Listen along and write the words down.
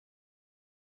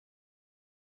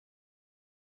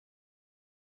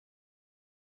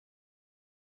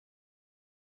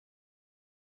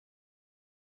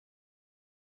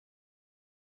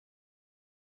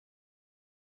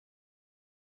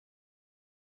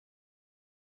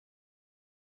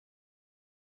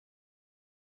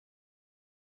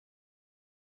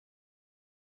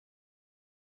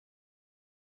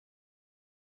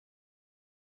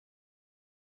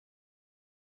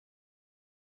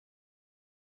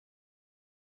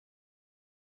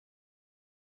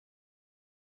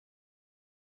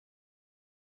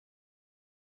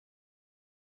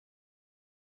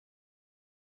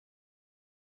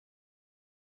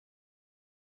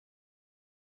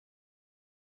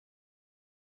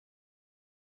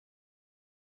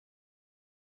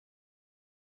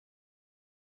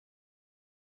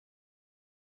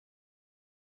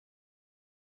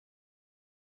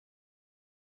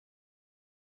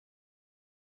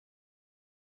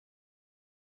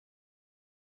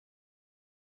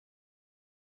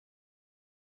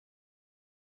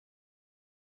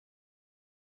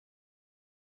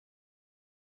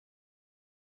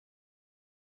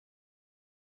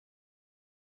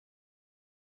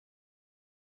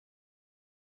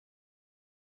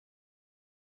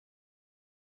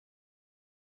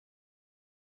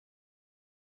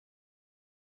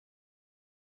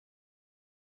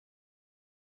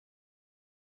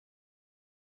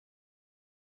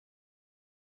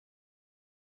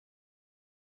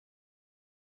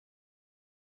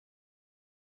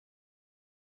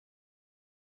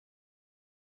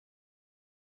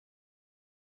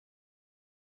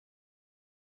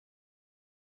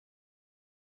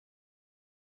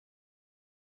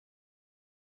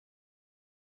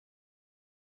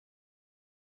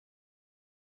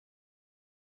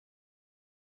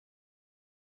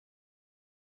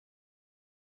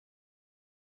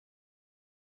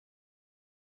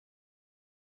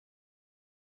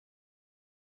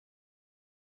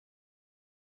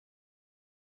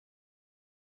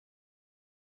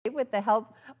with the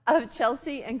help of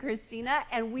Chelsea and Christina,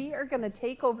 and we are going to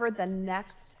take over the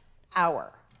next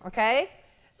hour, okay?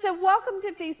 So welcome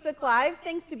to Facebook Live.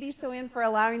 Thanks to Be So In for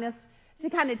allowing us to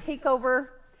kind of take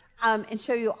over and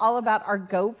show you all about our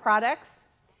Go products.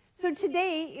 So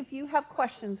today, if you have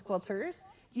questions, quilters,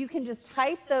 you can just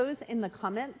type those in the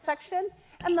comment section,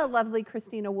 and the lovely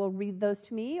Christina will read those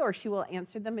to me, or she will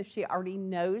answer them if she already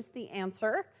knows the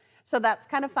answer. So that's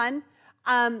kind of fun.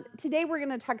 Today we're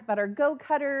going to talk about our Go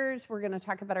cutters. We're going to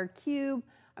talk about our cube.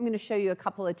 I'm going to show you a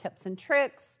couple of tips and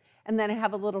tricks, and then I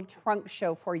have a little trunk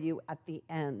show for you at the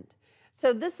end.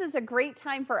 So this is a great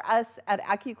time for us at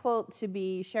AccuQuilt to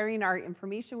be sharing our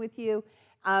information with you.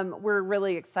 We're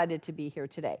really excited to be here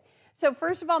today. So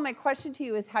first of all, my question to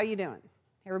you is, how you doing?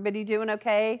 Everybody doing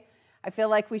okay? I feel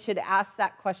like we should ask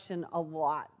that question a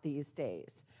lot these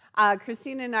days.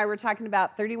 Christina and I were talking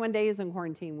about 31 days in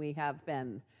quarantine we have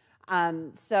been.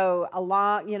 So a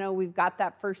lot, you know, we've got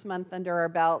that first month under our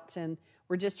belt, and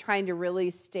we're just trying to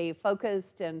really stay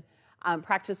focused and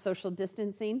practice social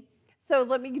distancing. So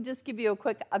let me just give you a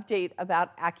quick update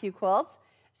about AccuQuilt.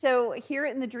 So here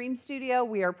in the Dream Studio,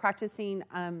 we are practicing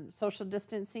social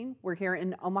distancing. We're here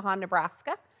in Omaha,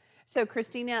 Nebraska. So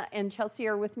Christina and Chelsea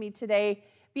are with me today.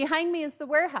 Behind me is the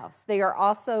warehouse. They are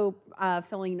also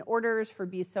filling orders for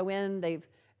Be So In. They've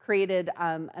created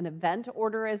an event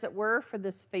order, as it were, for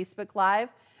this Facebook Live.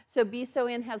 So Be So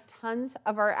In has tons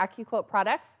of our AccuQuilt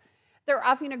products. They're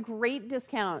offering a great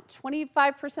discount,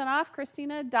 25% off,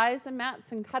 Christina, dies and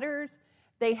mats and cutters.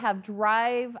 They have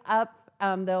drive up.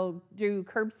 They'll do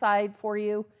curbside for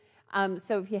you.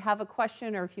 So if you have a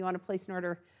question or if you want to place an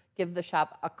order, give the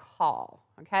shop a call,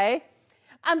 okay?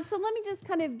 So let me just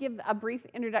kind of give a brief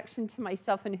introduction to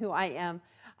myself and who I am.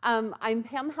 I'm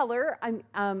Pam Heller. I'm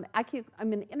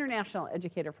an international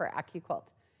educator for AccuQuilt.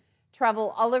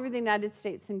 Travel all over the United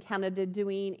States and Canada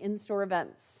doing in-store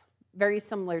events, very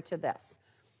similar to this.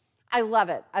 I love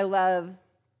it. I love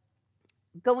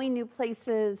going new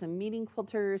places and meeting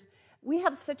quilters. We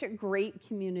have such a great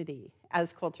community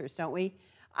as quilters, don't we?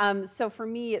 So for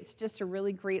me, it's just a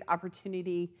really great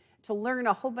opportunity to learn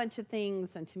a whole bunch of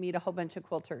things and to meet a whole bunch of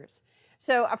quilters.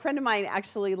 So a friend of mine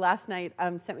actually last night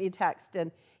sent me a text,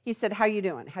 and he said, how you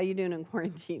doing? How you doing in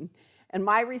quarantine? And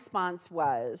my response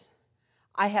was,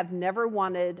 I have never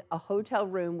wanted a hotel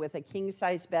room with a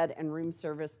king-size bed and room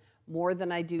service more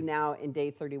than I do now in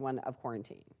day 31 of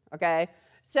quarantine, okay?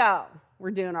 So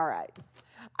we're doing all right.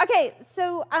 Okay,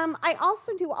 so I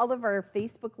also do all of our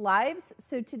Facebook Lives.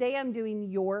 So today I'm doing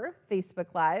your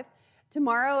Facebook Live.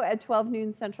 Tomorrow at 12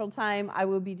 noon Central Time, I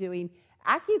will be doing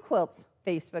AccuQuilt's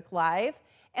Facebook Live,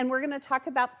 and we're going to talk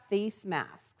about face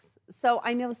masks. So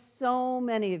I know so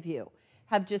many of you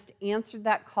have just answered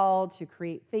that call to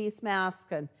create face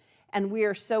masks, and we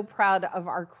are so proud of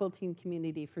our quilting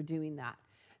community for doing that.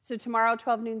 So tomorrow,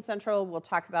 12 noon Central, we'll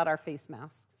talk about our face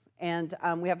masks. And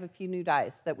we have a few new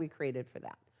dies that we created for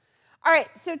that. All right,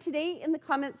 so today in the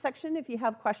comment section, if you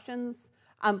have questions,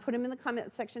 put them in the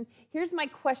comment section. Here's my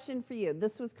question for you.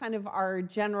 This was kind of our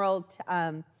general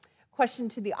question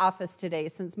to the office today,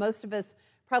 since most of us,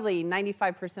 probably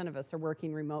 95% of us, are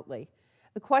working remotely.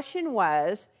 The question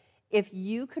was, if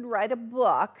you could write a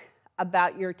book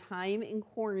about your time in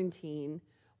quarantine,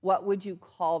 what would you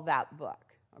call that book,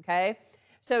 okay?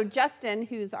 So Justin,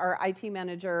 who's our IT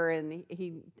manager, and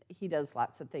he does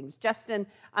lots of things. Justin,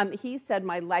 he said,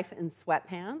 my life in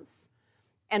sweatpants.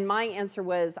 And my answer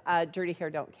was, dirty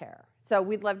hair, don't care. So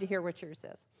we'd love to hear what yours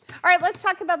is. All right, let's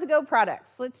talk about the Go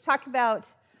products. Let's talk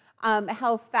about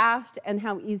how fast and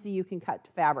how easy you can cut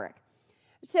fabric.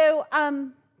 So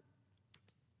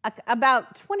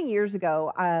about 20 years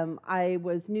ago, I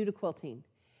was new to quilting.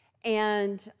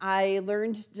 And I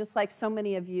learned, just like so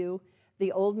many of you,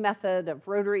 the old method of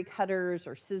rotary cutters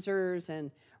or scissors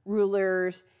and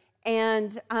rulers.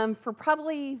 And for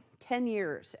probably 10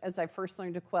 years, as I first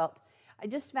learned to quilt, I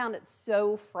just found it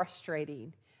so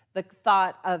frustrating, the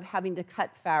thought of having to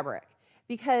cut fabric,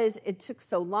 because it took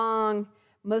so long.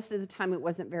 Most of the time it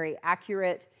wasn't very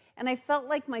accurate. And I felt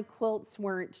like my quilts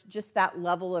weren't just that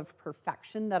level of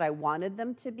perfection that I wanted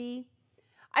them to be.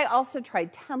 I also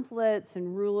tried templates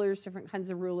and rulers, different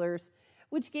kinds of rulers,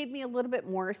 which gave me a little bit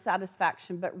more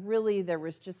satisfaction, but really there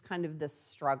was just kind of this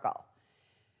struggle.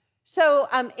 So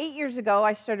 8 years ago,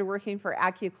 I started working for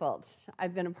AccuQuilt.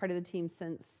 I've been a part of the team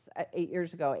since 8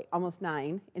 years ago, almost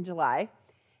 9 in July.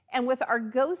 And with our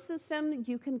Go system,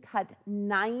 you can cut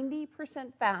 90%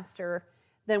 faster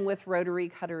than with rotary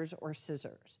cutters or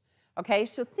scissors. Okay,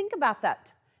 so think about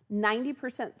that,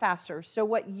 90% faster. So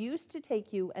what used to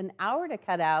take you an hour to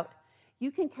cut out,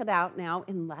 you can cut out now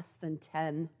in less than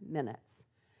 10 minutes.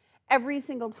 Every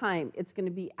single time, it's going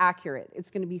to be accurate.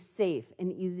 It's going to be safe and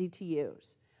easy to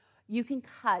use. You can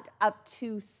cut up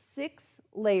to 6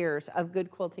 layers of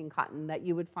good quilting cotton that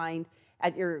you would find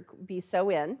at your Be Sew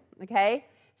In, okay?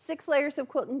 6 layers of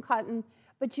quilting cotton,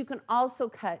 but you can also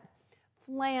cut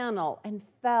flannel and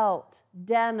felt,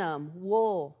 denim,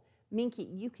 wool, minky.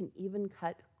 You can even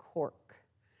cut cork.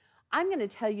 I'm going to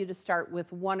tell you to start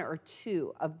with 1 or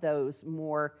 2 of those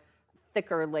more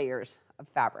thicker layers of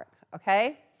fabric,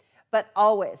 okay? But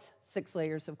always 6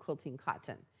 layers of quilting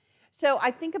cotton. So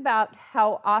I think about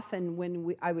how often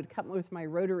when I would cut with my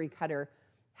rotary cutter,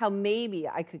 how maybe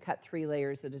I could cut 3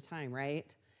 layers at a time,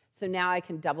 right? So now I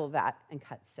can double that and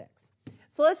cut 6.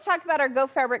 So let's talk about our Go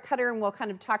fabric cutter, and we'll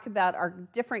kind of talk about our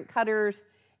different cutters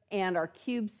and our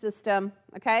cube system,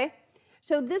 okay?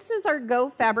 So this is our Go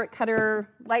fabric cutter,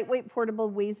 lightweight, portable,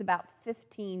 weighs about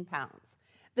 15 pounds.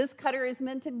 This cutter is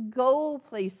meant to go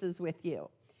places with you.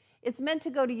 It's meant to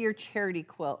go to your charity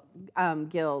quilt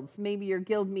guilds, maybe your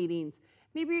guild meetings.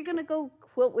 Maybe you're going to go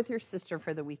quilt with your sister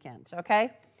for the weekend,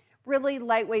 okay? Really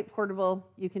lightweight, portable.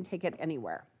 You can take it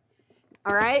anywhere.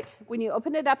 All right? When you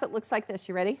open it up, it looks like this.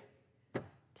 You ready?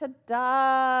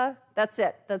 Ta-da! That's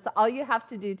it. That's all you have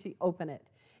to do to open it.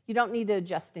 You don't need to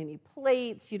adjust any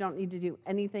plates. You don't need to do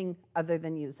anything other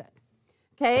than use it.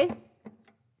 Okay?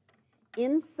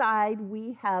 Inside,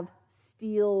 we have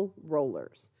steel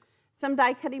rollers. Some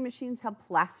die cutting machines have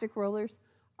plastic rollers.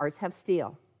 Ours have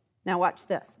steel. Now watch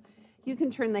this. You can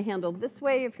turn the handle this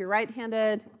way if you're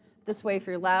right-handed, this way if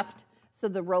you're left, so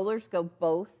the rollers go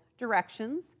both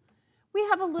directions. We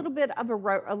have a little bit of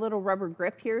a little rubber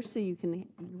grip here so you can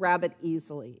grab it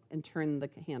easily and turn the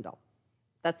handle.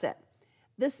 That's it.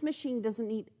 This machine doesn't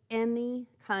need any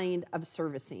kind of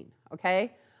servicing,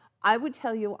 okay? I would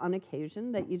tell you on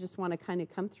occasion that you just want to kind of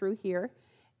come through here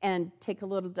and take a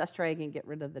little dust rag and get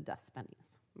rid of the dust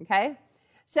bunnies, okay?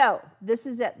 So this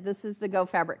is it. This is the Go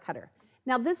fabric cutter.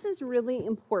 Now this is really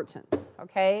important,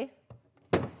 okay?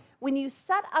 When you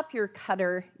set up your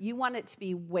cutter, you want it to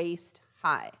be waist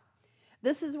high.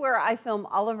 This is where I film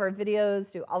all of our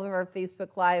videos, do all of our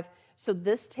Facebook Live. So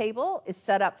this table is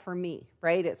set up for me,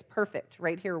 right? It's perfect,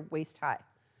 right here, waist high.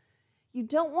 You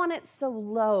don't want it so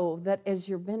low that as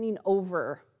you're bending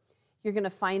over, you're going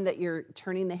to find that you're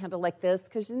turning the handle like this,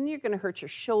 because then you're going to hurt your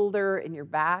shoulder and your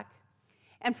back.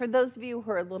 And for those of you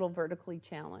who are a little vertically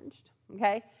challenged,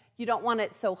 okay, you don't want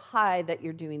it so high that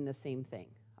you're doing the same thing,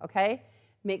 okay?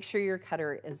 Make sure your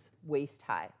cutter is waist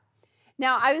high.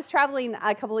 Now, I was traveling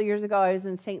a couple of years ago. I was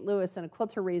in St. Louis, and a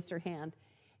quilter raised her hand,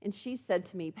 and she said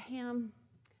to me, "Pam,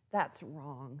 that's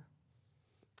wrong."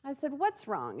 I said, "What's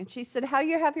wrong?" And she said, "How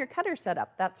you have your cutter set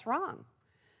up, that's wrong."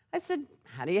 I said,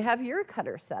 "How do you have your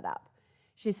cutter set up?"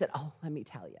 She said, "Oh, let me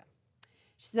tell you."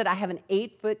 She said, "I have an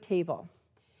 8-foot table,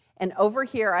 and over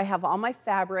here I have all my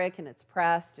fabric, and it's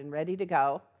pressed and ready to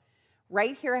go.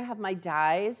 Right here I have my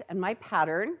dies and my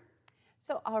pattern."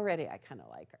 So already I kind of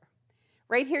like her.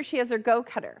 Right here she has her Go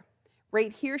cutter.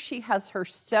 Right here she has her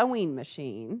sewing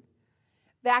machine.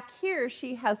 Back here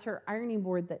she has her ironing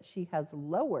board that she has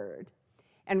lowered.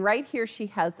 And right here she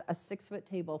has a 6-foot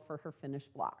table for her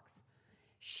finished blocks.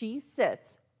 She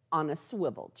sits on a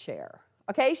swivel chair.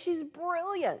 Okay, she's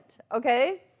brilliant,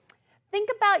 okay? Think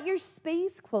about your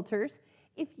space, quilters.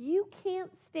 If you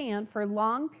can't stand for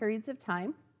long periods of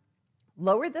time,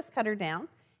 lower this cutter down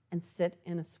and sit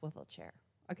in a swivel chair,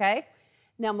 okay?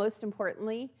 Now, most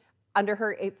importantly, under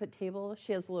her 8-foot table,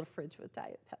 she has a little fridge with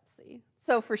Diet Pepsi.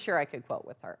 So for sure I could quilt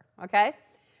with her, okay?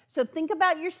 So think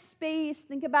about your space.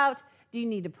 Think about, do you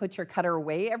need to put your cutter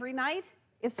away every night?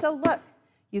 If so, look,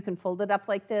 you can fold it up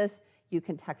like this. You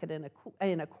can tuck it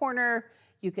in a corner.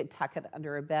 You could tuck it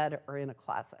under a bed or in a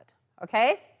closet,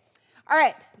 okay? All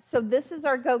right, so this is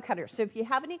our Go cutter. So if you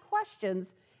have any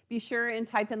questions, be sure and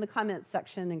type in the comments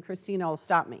section, and Christina will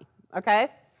stop me, okay?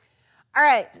 All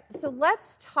right, so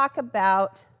let's talk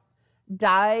about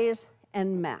dies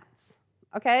and mats,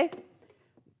 okay?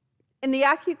 In the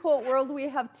AccuQuilt world, we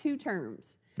have 2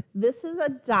 terms. This is a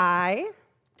die,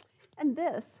 and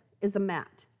this is a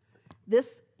mat.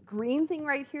 This green thing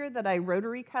right here that I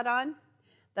rotary cut on,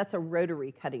 that's a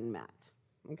rotary cutting mat,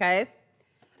 okay?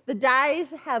 The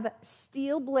dies have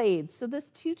steel blades, so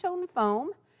this 2-tone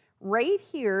foam right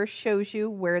here shows you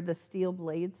where the steel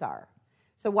blades are.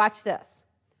 So watch this.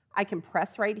 I can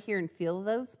press right here and feel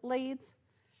those blades,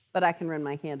 but I can run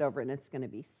my hand over and it's going to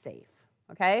be safe,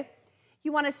 okay?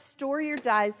 You want to store your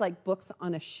dies like books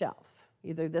on a shelf,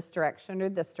 either this direction or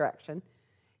this direction.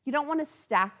 You don't want to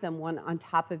stack them one on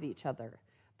top of each other.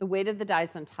 The weight of the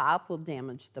dies on top will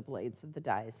damage the blades of the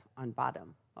dies on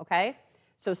bottom, okay?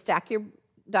 So stack your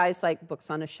dies like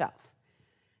books on a shelf.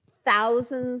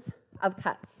 Thousands of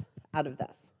cuts out of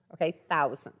this, okay?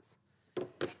 Thousands.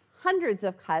 Hundreds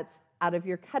of cuts out of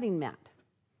your cutting mat.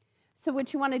 So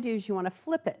what you want to do is you want to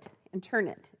flip it and turn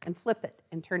it and flip it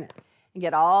and turn it and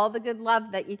get all the good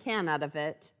love that you can out of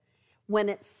it. When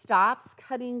it stops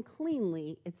cutting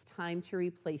cleanly, it's time to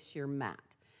replace your mat.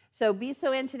 So Be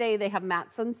So In today, they have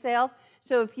mats on sale.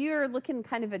 So if you're looking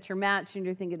kind of at your mats and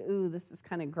you're thinking, ooh, this is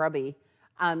kind of grubby,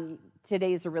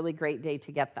 today is a really great day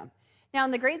to get them. Now,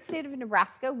 in the great state of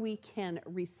Nebraska, we can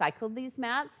recycle these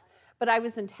mats, but I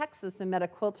was in Texas and met a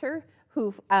quilter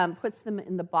who puts them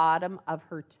in the bottom of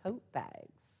her tote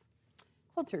bags.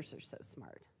 Quilters are so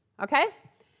smart, okay?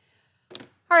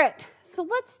 All right, so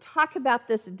let's talk about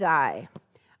this die.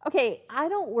 Okay, I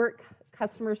don't work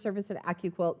customer service at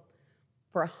AccuQuilt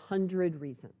for 100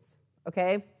 reasons,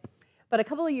 okay? But a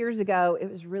couple of years ago, it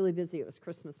was really busy. It was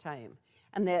Christmas time.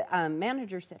 And the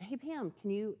manager said, hey, Pam, can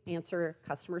you answer a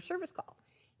customer service call?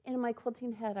 And in my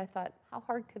quilting head, I thought, how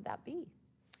hard could that be?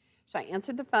 So I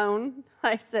answered the phone.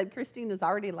 I said, Christina's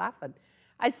already laughing.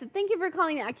 I said, thank you for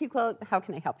calling AccuQuilt. How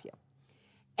can I help you?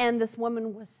 And this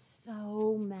woman was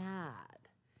so mad.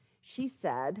 She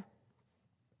said,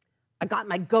 I got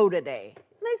my GO today.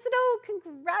 And I said, oh,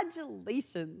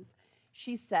 congratulations.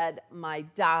 She said, my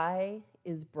die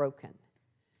is broken.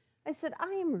 I said,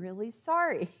 I am really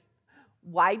sorry.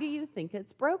 Why do you think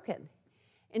it's broken?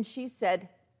 And she said,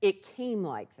 it came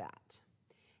like that.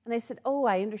 And I said, oh,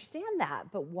 I understand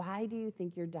that, but why do you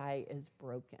think your die is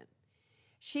broken?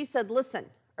 She said, listen,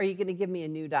 are you going to give me a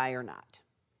new die or not?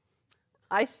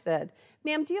 I said,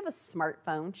 ma'am, do you have a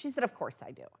smartphone? She said, of course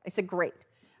I do. I said, great.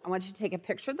 I want you to take a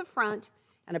picture of the front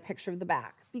and a picture of the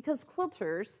back, because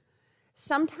quilters,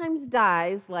 sometimes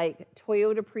dies like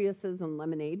Toyota Priuses and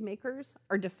lemonade makers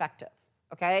are defective,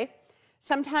 okay?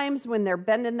 Sometimes when they're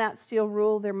bending that steel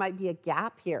rule, there might be a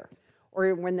gap here,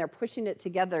 or when they're pushing it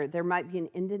together, there might be an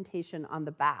indentation on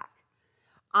the back.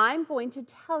 I'm going to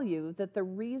tell you that the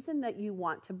reason that you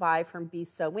want to buy from Be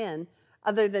So In,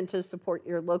 other than to support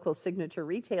your local signature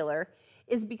retailer,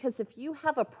 is because if you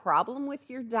have a problem with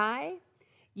your die,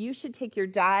 you should take your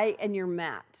die and your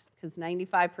mat, because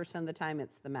 95% of the time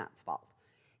it's the mat's fault.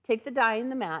 Take the die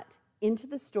and the mat into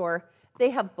the store. They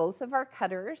have both of our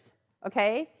cutters,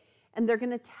 okay? And they're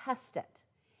going to test it.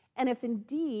 And if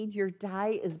indeed your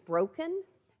die is broken,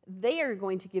 they are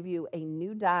going to give you a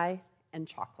new die and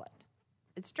chocolate.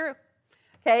 It's true.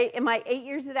 Okay, in my 8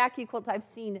 years at AccuQuilt, I've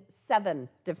seen 7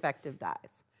 defective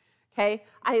dies. Okay,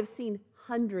 I have seen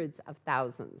hundreds of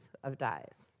thousands of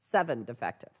dies, 7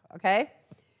 defective, okay?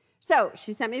 So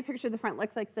she sent me a picture of the front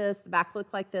looked like this, the back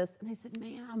looked like this, and I said,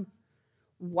 ma'am,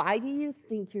 why do you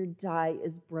think your die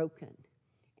is broken?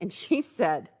 And she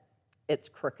said, it's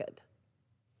crooked.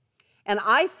 And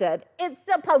I said, it's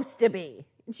supposed to be.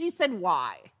 And she said,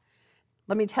 why?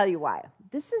 Let me tell you why.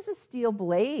 This is a steel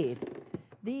blade.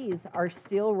 These are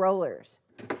steel rollers.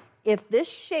 If this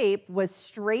shape was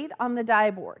straight on the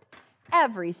die board,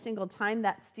 every single time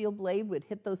that steel blade would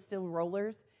hit those steel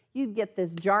rollers, you'd get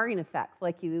this jarring effect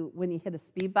like when you hit a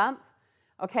speed bump,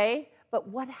 okay? But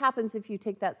what happens if you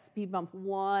take that speed bump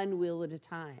one wheel at a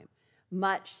time?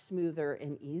 Much smoother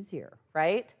and easier,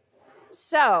 right?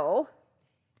 So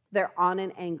they're on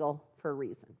an angle for a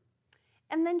reason.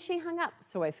 And then she hung up,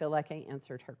 so I feel like I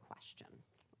answered her question,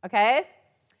 okay?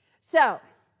 So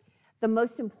the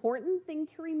most important thing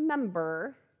to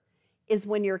remember is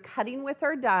when you're cutting with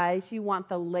our dies, you want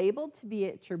the label to be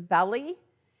at your belly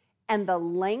and the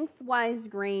lengthwise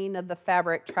grain of the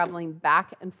fabric traveling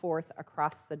back and forth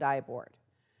across the die board.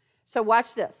 So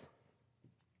watch this.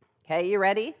 Okay, you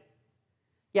ready?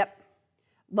 Yep.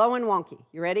 Low and wonky.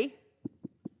 You ready?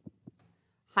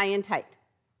 High and tight.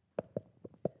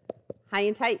 High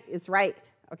and tight is right,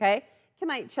 okay?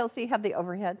 Can I, Chelsea, have the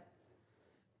overhead?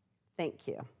 Thank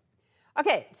you.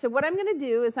 Okay, so what I'm going to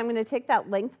do is I'm going to take that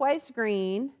lengthwise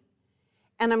grain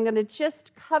and I'm going to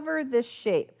just cover this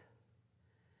shape,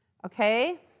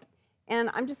 okay? And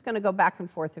I'm just going to go back and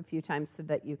forth a few times so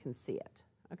that you can see it,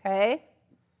 okay?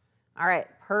 All right,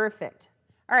 perfect.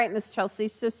 All right, Miss Chelsea,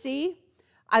 so see,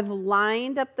 I've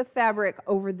lined up the fabric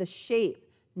over the shape,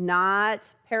 not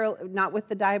with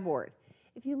the die board.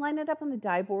 If you line it up on the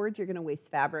die board, you're going to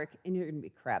waste fabric and you're going to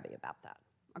be crabby about that,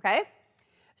 okay?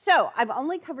 So I've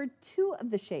only covered 2 of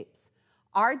the shapes.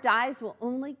 Our dies will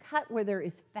only cut where there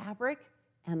is fabric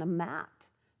and a mat.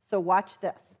 So watch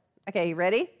this. Okay, you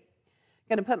ready? I'm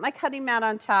going to put my cutting mat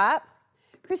on top.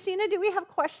 Christina, do we have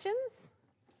questions?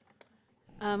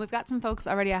 We've got some folks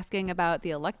already asking about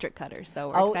the electric cutter, so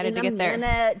we're excited to get there. In a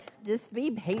minute. Just be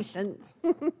patient.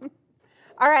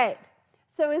 All right.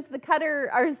 So as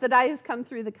the dies come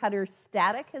through, the cutter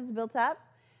static has built up.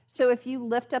 So if you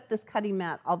lift up this cutting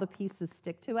mat, all the pieces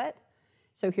stick to it.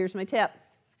 So here's my tip.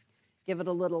 Give it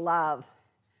a little love.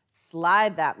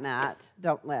 Slide that mat,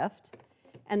 don't lift.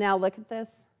 And now look at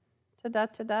this. Ta-da,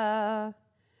 ta-da.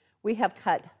 We have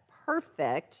cut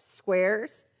perfect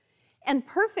squares and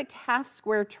perfect half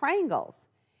square triangles.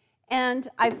 And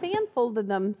I fan folded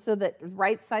them so that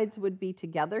right sides would be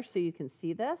together so you can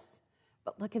see this.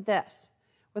 But look at this.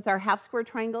 With our half square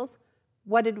triangles,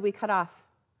 what did we cut off?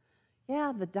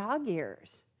 Yeah, the dog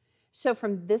ears. So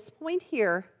from this point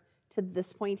here to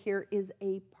this point here is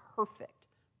a perfect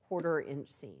 1/4 inch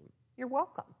seam. You're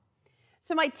welcome.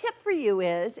 So my tip for you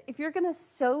is, if you're going to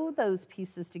sew those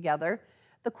pieces together,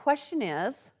 the question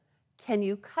is, can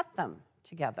you cut them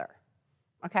together?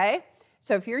 Okay?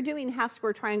 So if you're doing half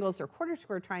square triangles or 1/4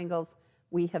 square triangles,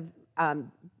 we have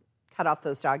cut off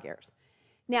those dog ears.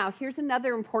 Now, here's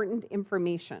another important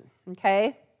information,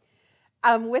 okay?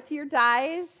 With your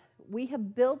dies, we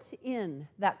have built in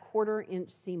that 1/4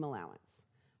 inch seam allowance,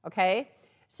 okay?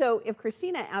 So if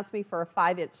Christina asks me for a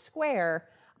 5-inch square,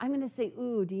 I'm going to say,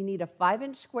 ooh, do you need a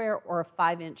 5-inch square or a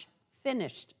 5-inch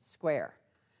finished square?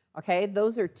 Okay,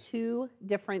 those are 2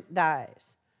 different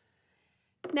dies.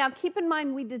 Now, keep in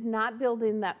mind, we did not build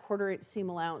in that 1/4 inch seam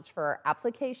allowance for our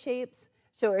applique shapes.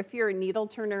 So if you're a needle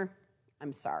turner,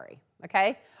 I'm sorry,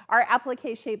 okay? Our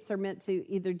applique shapes are meant to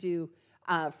either do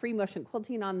free motion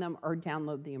quilting on them or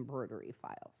download the embroidery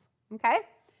files, okay?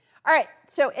 All right,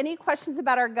 so any questions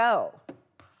about our Go?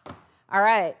 All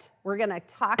right, we're gonna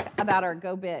talk about our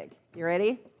Go Big. You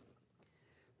ready?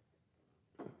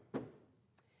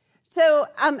 So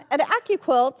at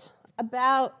AccuQuilt,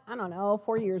 about, I don't know,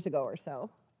 4 years ago or so,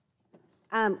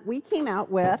 we came out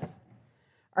with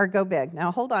our Go Big.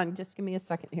 Now hold on, just give me a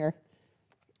second here.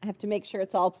 I have to make sure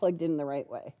it's all plugged in the right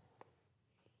way.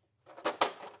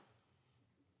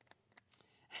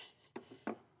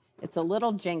 It's a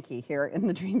little janky here in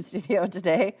the Dream Studio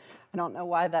today. I don't know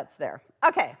why that's there.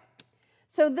 Okay,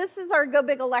 so this is our Go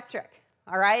Big Electric,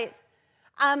 all right?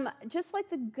 Just like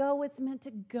the Go, it's meant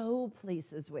to go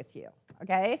places with you,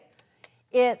 okay?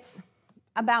 It's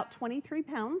about 23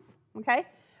 pounds, okay?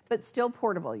 But still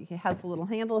portable. It has a little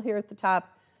handle here at the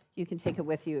top. You can take it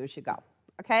with you as you go,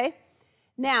 okay?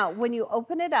 Now, when you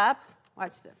open it up,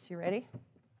 watch this. You ready?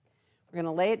 We're going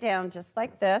to lay it down just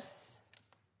like this.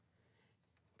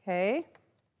 Okay.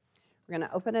 We're going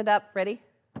to open it up. Ready?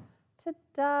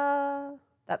 Ta-da!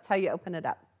 That's how you open it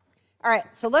up. All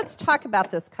right, so let's talk about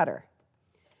this cutter.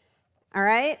 All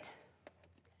right.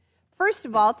 First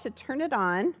of all, to turn it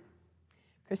on,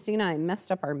 Christina, I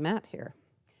messed up our mat here.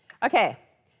 Okay,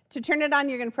 to turn it on,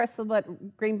 you're going to press the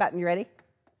green button. You ready?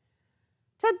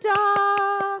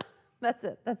 Ta-da! That's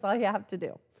it. That's all you have to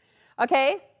do.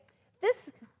 Okay, this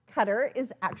cutter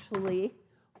is actually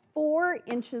 4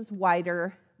 inches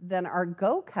wider than our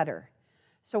Go cutter.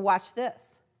 So watch this.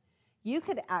 You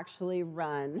could actually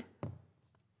run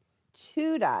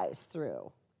 2 dies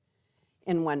through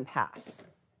in one pass.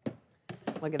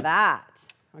 Look at that,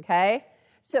 okay?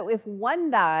 So if 1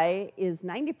 die is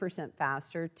 90%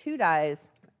 faster, 2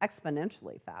 dies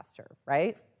exponentially faster,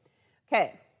 right?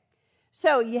 Okay,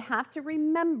 so you have to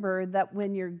remember that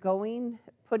when you're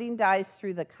putting dies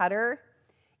through the cutter,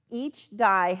 each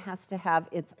die has to have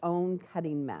its own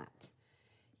cutting mat.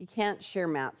 You can't share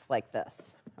mats like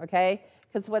this, okay?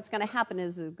 Because what's going to happen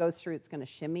is it goes through, it's going to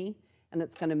shimmy, and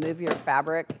it's going to move your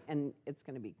fabric, and it's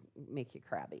going to make you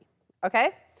crabby,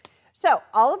 okay? So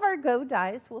all of our Go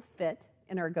dies will fit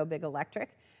in our Go Big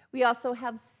Electric. We also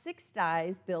have 6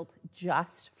 dies built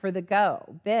just for the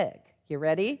Go Big. You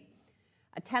ready?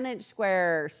 A 10-inch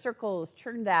square, circles,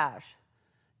 churn dash,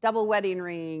 double wedding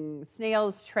ring,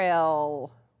 snail's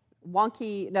trail,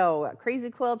 crazy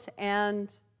quilt,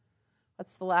 and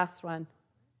what's the last one?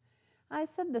 I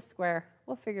said the square.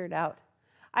 We'll figure it out.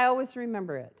 I always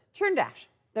remember it. Churn dash.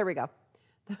 There we go.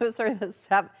 Those are the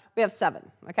 7. We have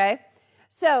 7, okay?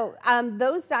 So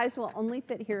those dies will only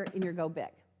fit here in your Go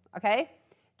Big, okay?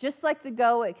 Just like the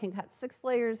Go, it can cut 6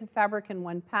 layers of fabric in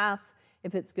one pass.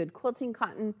 If it's good quilting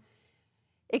cotton,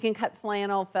 it can cut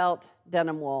flannel, felt,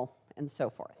 denim wool, and so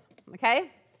forth,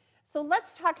 okay? So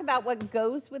let's talk about what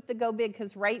goes with the Go Big,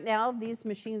 because right now these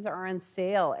machines are on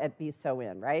sale at Be Sew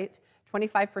In, right?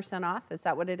 25% off, is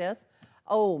that what it is?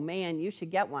 Oh man, you should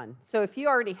get one. So if you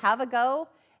already have a Go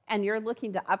and you're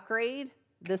looking to upgrade,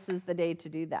 this is the day to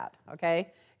do that,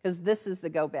 okay? Because this is the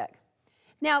Go Big.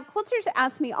 Now, quilters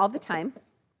ask me all the time,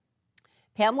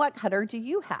 Pam, what cutter do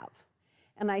you have?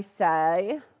 And I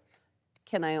say,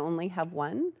 can I only have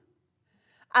one?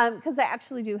 Because I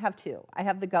actually do have 2. I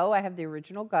have the Go, I have the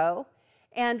original Go,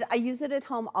 and I use it at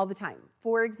home all the time.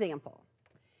 For example,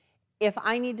 if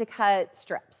I need to cut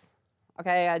strips,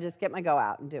 okay? I just get my Go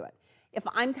out and do it. If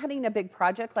I'm cutting a big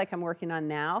project like I'm working on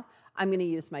now, I'm going to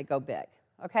use my Go Big,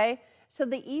 okay? So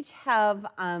they each have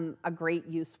a great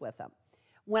use with them.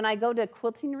 When I go to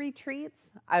quilting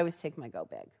retreats, I always take my Go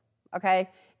Big, okay?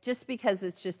 Just because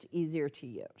it's just easier to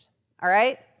use, all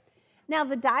right? Now,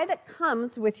 the die that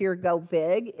comes with your Go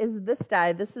Big is this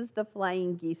die. This is the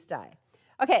flying geese die.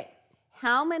 Okay,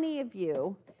 how many of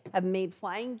you have made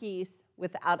flying geese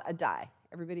without a die?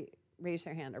 Everybody raise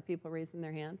your hand. Are people raising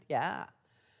their hand? Yeah.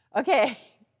 Okay.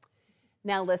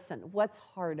 Now listen, what's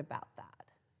hard about that?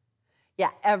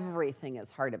 Yeah, everything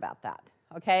is hard about that,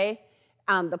 okay?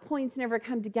 The points never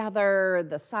come together.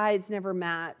 The sides never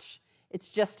match. It's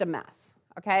just a mess,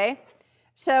 okay?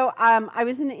 So I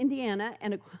was in Indiana,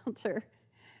 and a quilter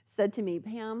said to me,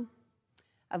 Pam,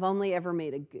 I've only ever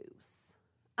made a goose.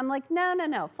 I'm like,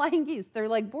 no, flying geese, they're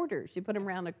like borders. You put them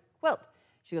around a quilt.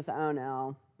 She goes, oh,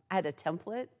 no. I had a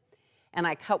template, and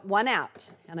I cut one out,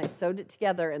 and I sewed it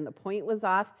together, and the point was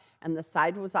off, and the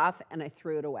side was off, and I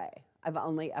threw it away. I've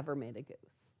only ever made a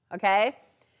goose, okay?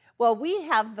 Well, we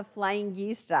have the flying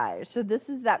geese die. So this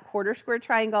is that quarter square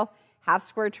triangle, half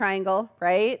square triangle,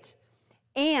 right?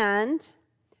 And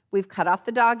we've cut off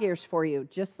the dog ears for you,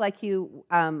 just like you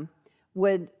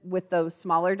would with those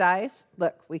smaller dies.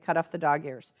 Look, we cut off the dog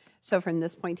ears. So from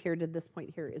this point here to this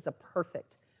point here is a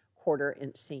perfect 1/4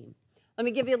 inch seam. Let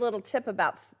me give you a little tip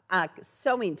about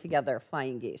sewing together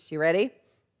flying geese. You ready?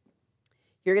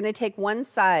 You're going to take one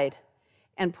side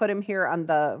and put them here on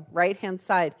the right-hand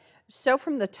side. Sew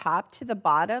from the top to the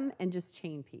bottom and just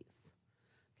chain piece,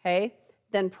 okay?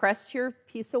 Then press your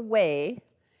piece away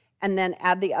and then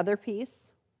add the other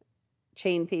piece,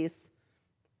 chain piece,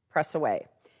 press away.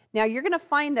 Now you're going to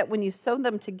find that when you sew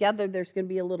them together, there's going to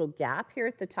be a little gap here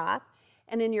at the top,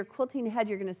 and in your quilting head,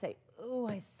 you're going to say, oh,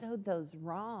 I sewed those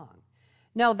wrong.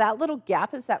 No, that little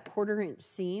gap is that 1/4 inch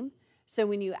seam, so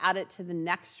when you add it to the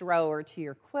next row or to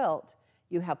your quilt,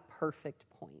 you have perfect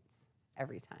points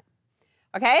every time.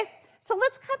 Okay, so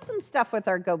let's cut some stuff with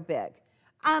our Go Big.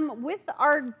 With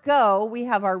our Go, we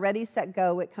have our Ready, Set,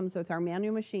 Go. It comes with our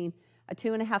manual machine, a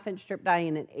 2.5 inch strip die,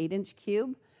 and an 8 inch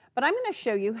cube. But I'm going to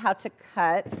show you how to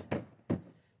cut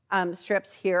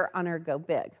strips here on our Go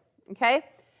Big. Okay,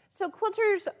 so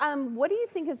quilters, what do you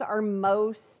think is our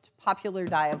most popular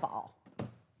die of all?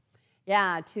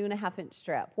 Yeah, 2.5 inch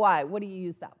strip. Why? What do you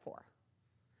use that for?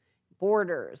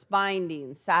 Borders,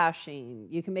 binding, sashing.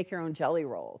 You can make your own jelly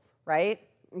rolls, right?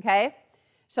 Okay,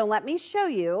 so let me show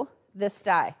you this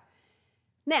die.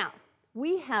 Now,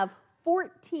 we have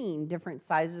 14 different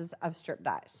sizes of strip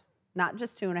dies, not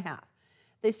just 2.5.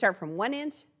 They start from 1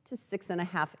 inch to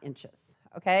 6.5 inches,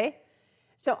 okay?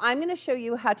 So I'm going to show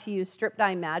you how to use strip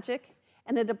die magic,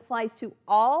 and it applies to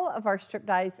all of our strip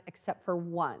dies except for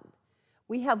one.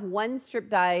 We have one strip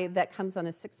die that comes on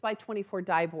a 6x24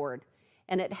 die board,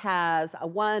 and it has a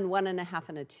 1, 1.5,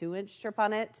 and a 2 inch strip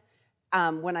on it.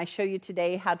 When I show you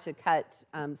today how to cut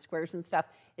squares and stuff,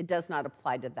 it does not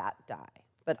apply to that die,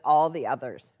 but all the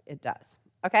others it does,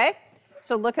 okay?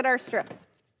 So look at our strips.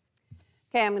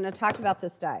 Okay, I'm going to talk about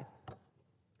this die.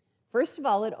 First of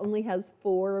all, it only has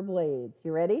 4 blades.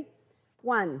 You ready?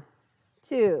 1,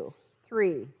 2,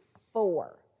 3,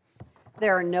 4.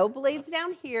 There are no blades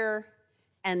down here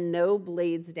and no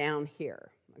blades down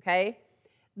here, okay?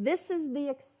 This is the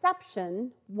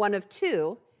exception, one of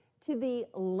 2, to the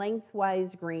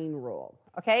lengthwise grain rule,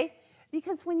 okay?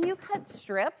 Because when you cut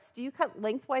strips, do you cut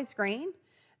lengthwise grain?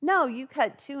 No, you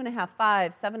cut 2.5,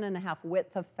 5, 7.5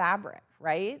 width of fabric,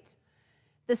 right?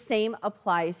 The same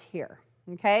applies here,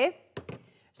 okay?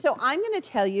 So I'm going to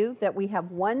tell you that we have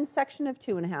one section of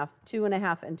 2.5,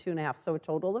 2.5, and 2.5, so a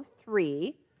total of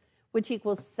 3, which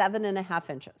equals 7.5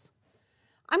 inches.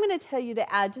 I'm going to tell you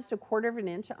to add just 1/4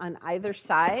 inch on either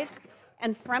side,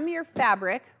 and from your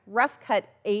fabric, rough cut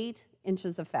 8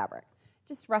 inches of fabric.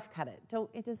 Just rough cut it.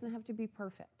 It doesn't have to be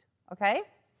perfect, okay?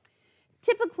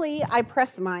 Typically, I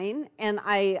press mine, and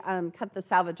I cut the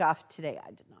salvage off. Today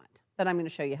I did not, but I'm going to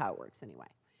show you how it works anyway.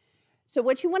 So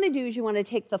what you want to do is you want to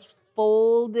take the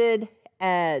folded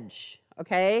edge,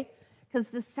 okay? Because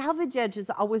the salvage edge is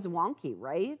always wonky,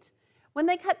 right? When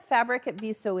they cut fabric at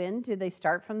Be Sew In, do they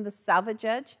start from the salvage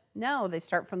edge? No, they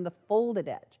start from the folded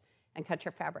edge and cut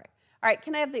your fabric. All right,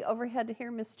 can I have the overhead here,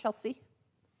 Miss Chelsea?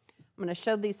 I'm going to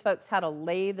show these folks how to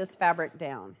lay this fabric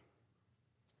down.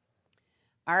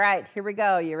 All right, here we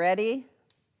go. You ready?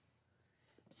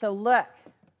 So look,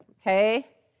 okay?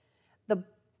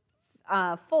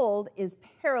 The fold is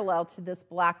parallel to this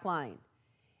black line.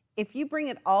 If you bring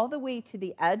it all the way to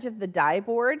the edge of the die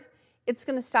board, it's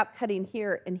going to stop cutting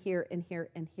here and here and here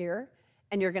and here,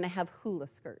 and you're going to have hula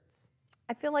skirts.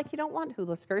 I feel like you don't want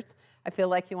hula skirts. I feel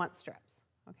like you want strips,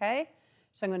 okay?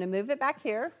 So I'm going to move it back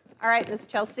here. All right, Miss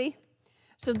Chelsea.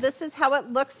 So this is how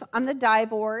it looks on the die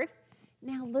board.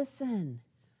 Now listen,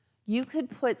 you could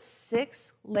put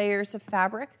 6 layers of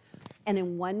fabric and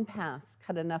in one pass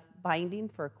cut enough binding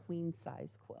for a queen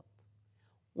size quilt.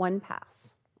 One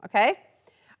pass, okay?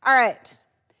 All right,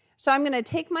 so I'm gonna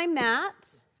take my mat,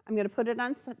 I'm gonna put it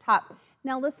on top.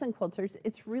 Now listen, quilters,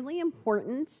 it's really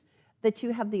important that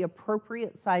you have the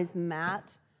appropriate size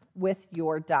mat with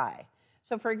your die.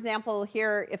 So for example,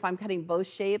 here, if I'm cutting both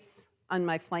shapes on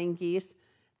my flying geese,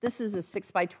 this is a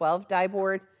 6x12 die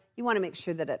board. You wanna make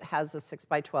sure that it has a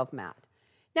 6x12 mat.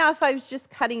 Now, if I was just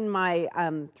cutting my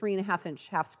 3.5-inch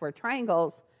half square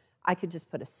triangles, I could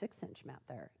just put a 6-inch mat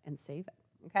there and save it,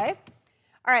 okay?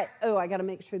 All right, oh, I gotta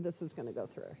make sure this is gonna go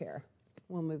through here.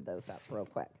 We'll move those up real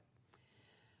quick.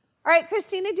 All right,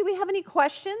 Christina, do we have any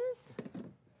questions?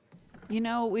 You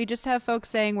know, we just have folks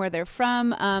saying where they're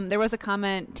from. There was a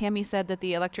comment, Tammy said that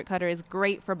the electric cutter is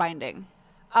great for binding.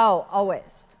 Oh,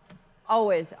 always,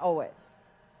 always, always.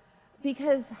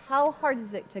 Because how hard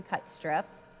is it to cut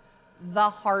strips? The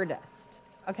hardest,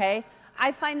 okay?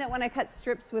 I find that when I cut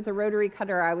strips with a rotary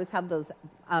cutter, I always have those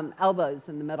elbows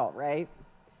in the middle, right?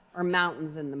 Or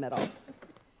mountains in the middle.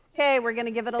 Okay, we're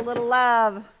gonna give it a little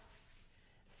love.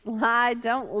 Slide,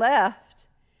 don't lift.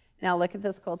 Now look at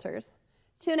this, quilters.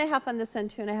 2.5 on this end,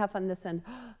 2.5 on this end.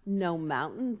 No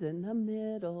mountains in the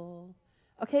middle.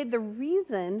 Okay, the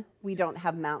reason we don't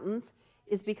have mountains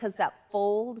is because that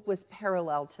fold was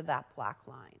parallel to that black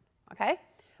line, okay?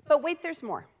 But wait, there's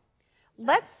more.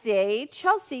 Let's say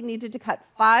Chelsea needed to cut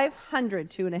 500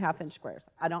 2.5-inch squares.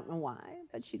 I don't know why,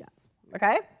 but she does,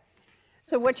 okay?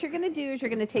 So what you're gonna do is you're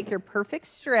gonna take your perfect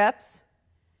strips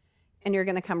and you're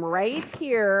gonna come right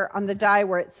here on the die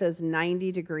where it says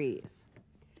 90 degrees.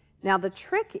 Now the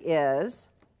trick is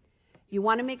you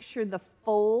wanna make sure the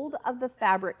fold of the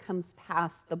fabric comes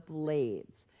past the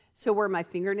blades. So where my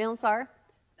fingernails are,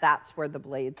 that's where the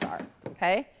blades are,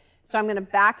 okay? So I'm gonna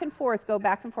back and forth, go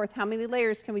back and forth. How many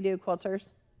layers can we do,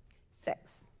 quilters?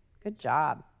 6. Good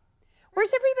job.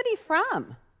 Where's everybody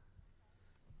from?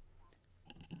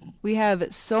 We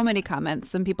have so many comments.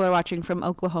 Some people are watching from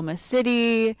Oklahoma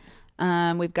City.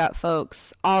 We've got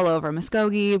folks all over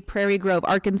Muskogee, Prairie Grove,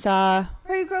 Arkansas.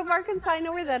 Prairie Grove, Arkansas, I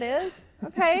know where that is.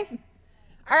 Okay.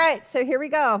 All right, so here we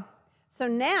go. So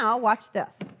now watch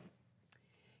this.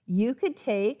 You could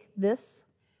take this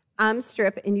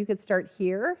strip and you could start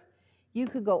here. You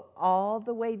could go all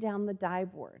the way down the die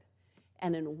board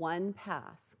and in one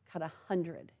pass cut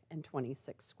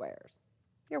 126 squares.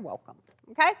 You're welcome,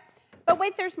 okay? But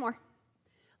wait, there's more.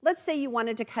 Let's say you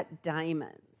wanted to cut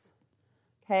diamonds,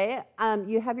 okay?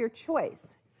 You have your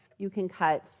choice. You can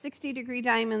cut 60-degree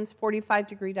diamonds,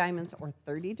 45-degree diamonds, or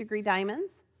 30-degree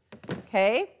diamonds,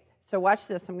 okay? So watch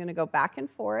this. I'm gonna go back and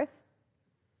forth,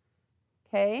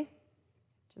 okay?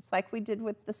 Just like we did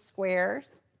with the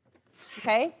squares,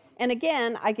 okay? And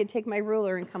again, I could take my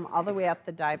ruler and come all the way up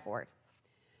the die board.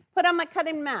 Put on my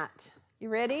cutting mat. You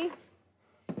ready?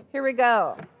 Here we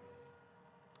go.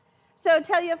 So I'll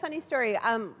tell you a funny story.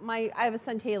 I have a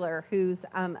son, Taylor, who's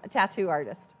a tattoo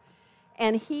artist.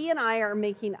 And he and I are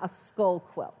making a skull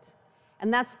quilt.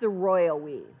 And that's the royal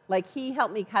we. Like, he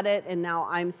helped me cut it, and now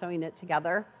I'm sewing it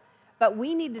together. But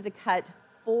we needed to cut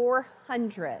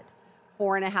 400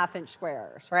 4.5-inch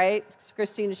squares, right?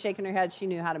 Christina's shaking her head. She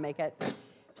knew how to make it.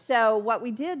 So what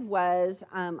we did was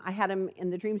I had him in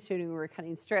the Dream Studio. We were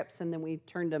cutting strips, and then we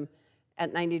turned them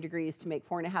at 90 degrees to make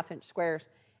 4.5-inch squares.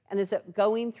 And as it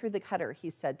going through the cutter, he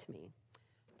said to me,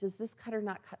 "Does this cutter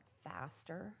not cut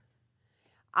faster?"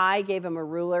 I gave him a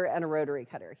ruler and a rotary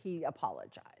cutter. He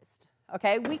apologized.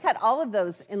 Okay, we cut all of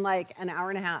those in like an hour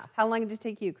and a half. How long did it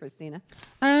take you, Christina?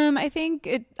 I think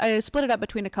I split it up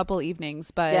between a couple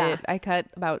evenings, but Yeah. I cut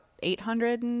about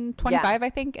 825, I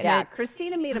think. And Yeah,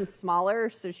 Christina made them smaller,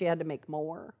 so she had to make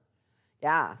more.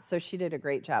 Yeah, so she did a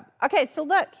great job. Okay, so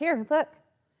look, here, look.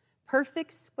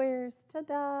 Perfect squares,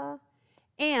 ta-da.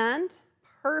 And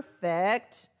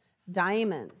perfect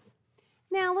diamonds.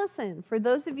 Now listen, for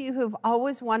those of you who've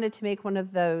always wanted to make one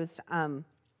of those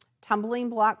tumbling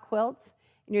block quilts,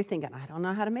 and you're thinking, I don't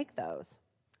know how to make those,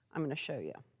 I'm gonna show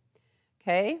you,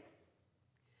 okay?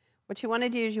 What you wanna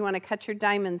do is you wanna cut your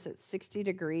diamonds at 60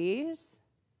 degrees,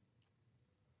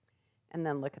 and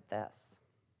then look at this.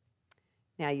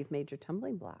 Now you've made your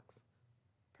tumbling blocks.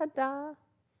 Ta-da,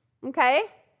 okay?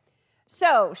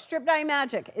 So, strip die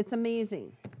magic, it's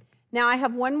amazing. Now I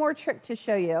have one more trick to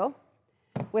show you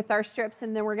with our strips,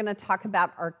 and then we're gonna talk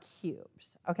about our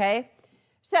cubes, okay?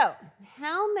 So,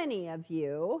 how many of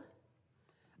you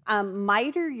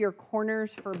miter your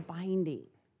corners for binding,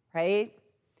 right?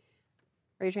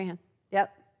 Raise your hand.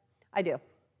 Yep, I do.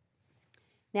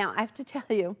 Now, I have to tell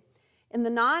you, in the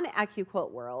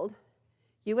non-AccuQuilt world,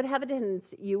 you would have a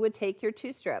tendency, you would take your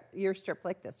your strip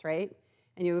like this, right?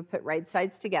 And you would put right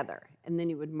sides together. And then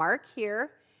you would mark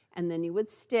here, and then you would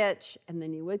stitch, and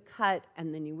then you would cut,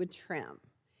 and then you would trim.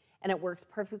 And it works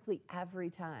perfectly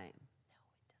every time.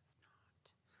 No, it does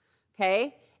not.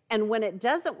 Okay? And when it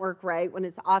doesn't work right, when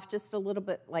it's off just a little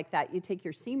bit like that, you take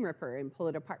your seam ripper and pull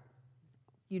it apart.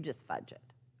 You just fudge it.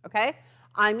 Okay?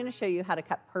 I'm going to show you how to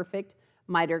cut perfect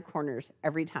miter corners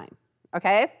every time.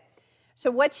 Okay? So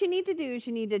what you need to do is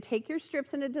you need to take your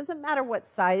strips, and it doesn't matter what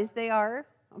size they are.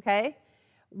 Okay?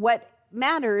 What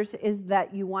matters is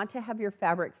that you want to have your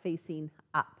fabric facing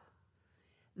up.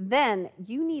 Then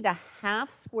you need a half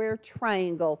square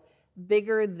triangle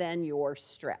bigger than your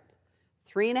strip.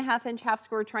 3.5 inch half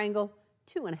square triangle,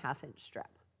 2.5 inch strip,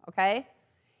 okay?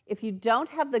 If you don't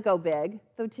have the Go Big,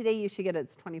 though today you should get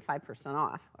it's 25%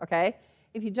 off, okay?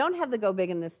 If you don't have the Go Big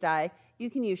in this die, you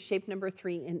can use shape number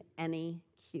 3 in any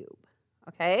cube,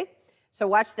 okay? So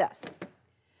watch this.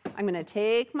 I'm going to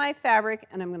take my fabric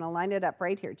and I'm going to line it up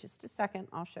right here. Just a second,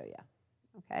 I'll show you,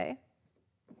 okay?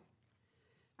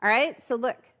 All right, so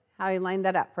look how I lined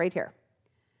that up right here.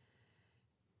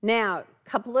 Now, a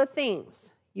couple of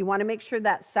things. You want to make sure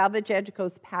that salvage edge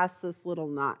goes past this little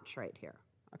notch right here,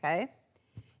 okay?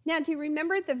 Now, do you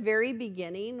remember at the very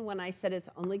beginning when I said it's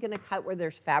only going to cut where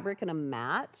there's fabric and a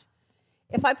mat?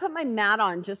 If I put my mat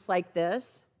on just like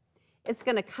this, it's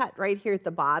going to cut right here at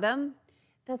the bottom.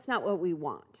 That's not what we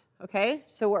want, okay?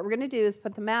 So what we're going to do is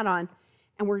put the mat on,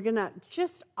 and we're going to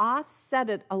just offset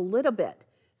it a little bit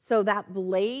so that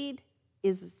blade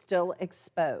is still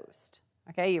exposed.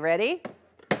 Okay, you ready?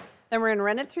 Then we're going to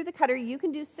run it through the cutter. You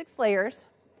can do 6 layers.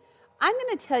 I'm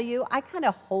going to tell you, I kind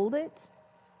of hold it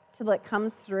till it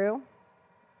comes through.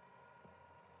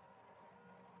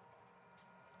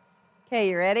 Okay,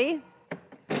 you ready?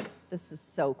 This is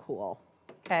so cool,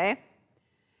 okay?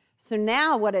 So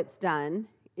now what it's done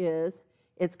is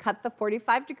it's cut the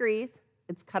 45 degrees,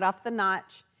 it's cut off the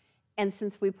notch, and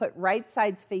since we put right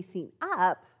sides facing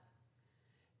up,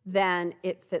 then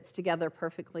it fits together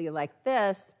perfectly like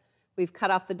this. We've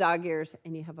cut off the dog ears,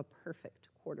 and you have a perfect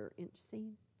 1/4 inch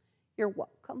seam. You're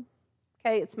welcome.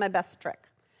 Okay, it's my best trick.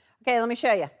 Okay, let me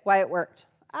show you why it worked.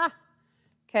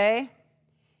 Okay.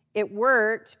 It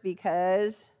worked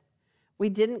because we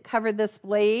didn't cover this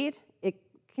blade. It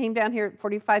came down here at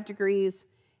 45 degrees,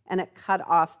 and it cut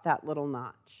off that little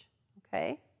notch.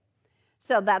 Okay?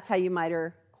 So that's how you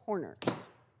miter corners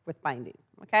with binding.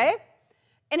 Okay?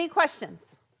 Any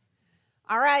questions?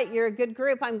 All right, you're a good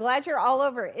group. I'm glad you're all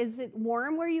over. Is it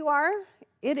warm where you are?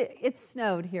 It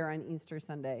snowed here on Easter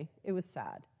Sunday. It was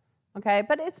sad. Okay,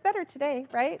 but it's better today,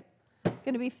 right?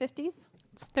 Going to be 50s?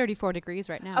 It's 34 degrees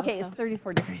right now. Okay, so. It's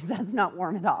 34 degrees. That's not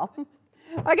warm at all.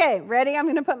 Okay, ready? I'm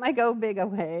going to put my Go Big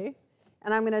away,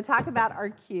 and I'm going to talk about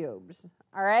our cubes.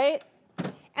 All right?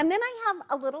 And then I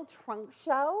have a little trunk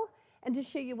show and to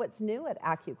show you what's new at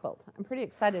AccuQuilt. I'm pretty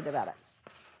excited about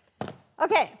it.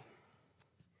 Okay.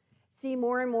 See,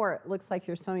 more and more it looks like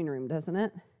your sewing room, doesn't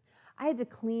it? I had to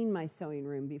clean my sewing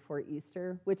room before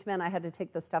Easter, which meant I had to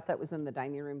take the stuff that was in the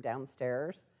dining room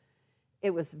downstairs. It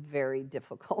was very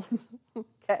difficult,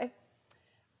 okay?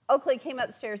 Oakley came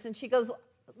upstairs and she goes,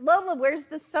 Lola, where's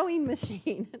the sewing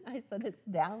machine? And I said, it's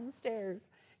downstairs.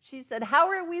 She said, how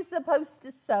are we supposed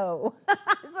to sew? I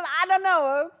said, I don't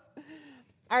know, Oaks.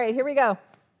 All right, here we go.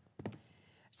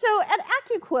 So at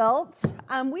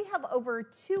AccuQuilt, we have over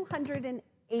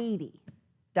 280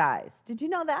 dies. Did you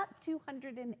know that?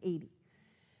 280.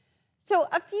 So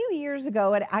a few years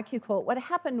ago at AccuQuilt, what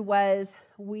happened was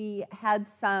we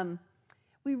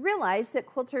realized that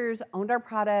quilters owned our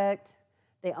product,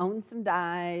 they owned some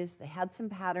dies, they had some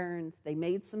patterns, they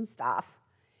made some stuff.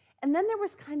 And then there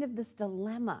was kind of this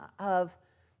dilemma of,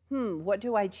 what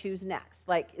do I choose next?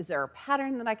 Like, is there a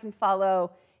pattern that I can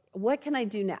follow? What can I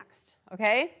do next,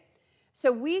 okay?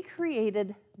 So we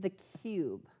created the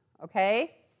cube,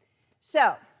 okay?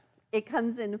 So it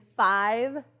comes in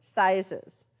 5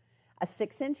 sizes. A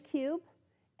 6-inch cube,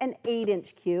 an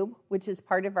 8-inch cube, which is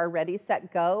part of our Ready,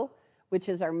 Set, Go, which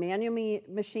is our manual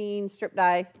machine strip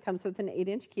die, comes with an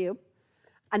 8-inch cube,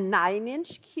 a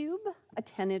 9-inch cube, a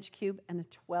 10-inch cube, and a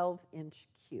 12-inch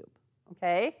cube,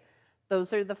 okay?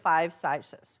 Those are the 5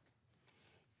 sizes.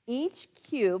 Each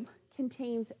cube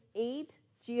contains 8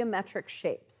 geometric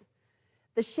shapes.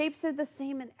 The shapes are the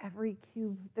same in every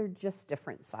cube, they're just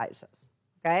different sizes,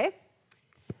 okay?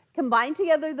 Combined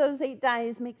together, those 8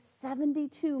 dies make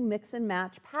 72 mix and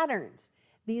match patterns.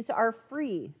 These are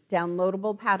free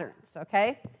downloadable patterns,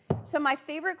 okay? So my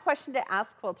favorite question to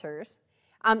ask quilters,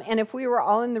 And if we were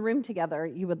all in the room together,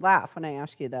 you would laugh when I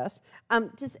ask you this.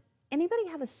 Does anybody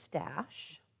have a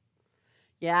stash?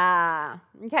 Yeah,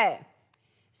 okay.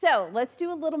 So let's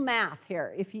do a little math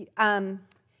here. If you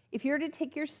were to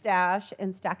take your stash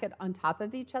and stack it on top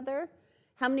of each other,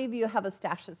 how many of you have a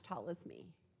stash as tall as me?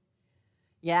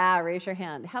 Yeah, raise your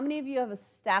hand. How many of you have a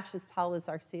stash as tall as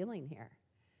our ceiling here?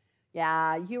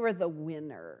 Yeah, you are the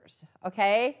winners,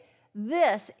 okay?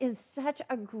 This is such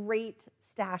a great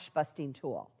stash busting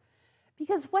tool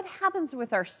because what happens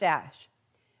with our stash?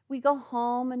 We go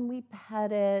home and we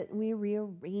pet it, and we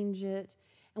rearrange it,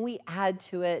 and we add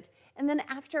to it, and then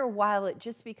after a while it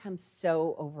just becomes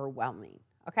so overwhelming,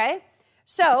 okay?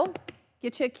 So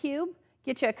get you a cube,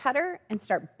 get you a cutter, and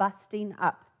start busting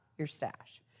up your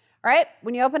stash. All right,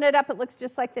 when you open it up, it looks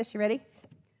just like this. You ready?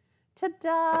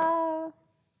 Ta-da!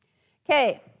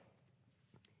 Okay,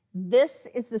 this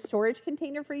is the storage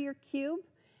container for your cube,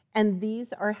 and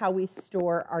these are how we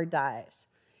store our dies.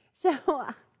 So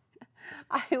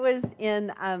I was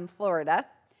in Florida,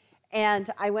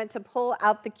 and I went to pull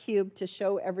out the cube to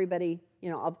show everybody,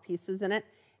 all the pieces in it,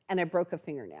 and I broke a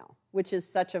fingernail, which is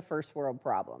such a first world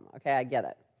problem. Okay, I get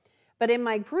it. But in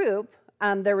my group,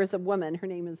 there was a woman, her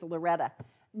name is Loretta,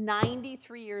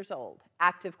 93 years old,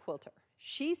 active quilter.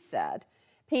 She said,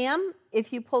 Pam,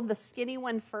 if you pull the skinny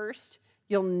one first,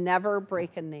 you'll never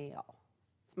break a nail.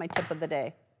 It's my tip of the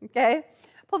day, okay?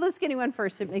 Pull the skinny one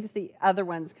first. It makes the other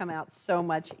ones come out so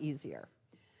much easier.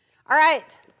 All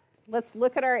right, let's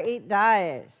look at our 8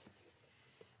 dies.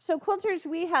 So quilters,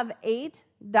 we have 8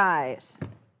 dies.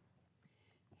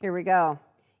 Here we go.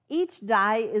 Each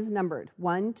die is numbered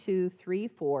 1, 2, 3,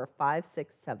 4, 5,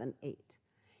 6, 7, 8.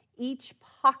 Each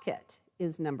pocket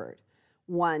is numbered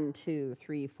 1, 2,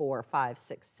 3, 4, 5,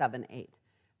 6, 7, 8.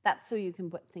 That's so you can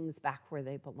put things back where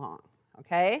they belong,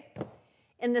 okay?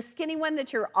 In the skinny one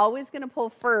that you're always going to pull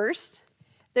first,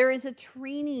 there is a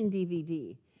training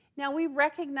DVD. Now, we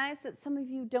recognize that some of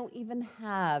you don't even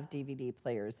have DVD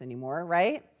players anymore,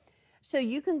 right? So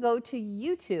you can go to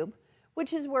YouTube,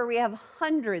 which is where we have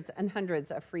hundreds and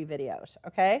hundreds of free videos,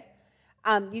 okay?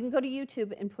 You can go to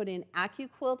YouTube and put in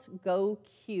AccuQuilt GO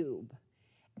Cube,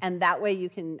 and that way you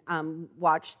can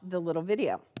watch the little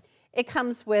video. It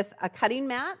comes with a cutting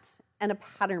mat and a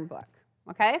pattern book,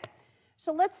 okay?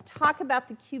 So let's talk about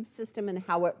the cube system and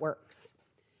how it works.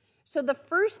 So the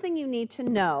first thing you need to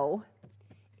know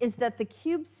is that the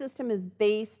cube system is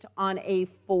based on a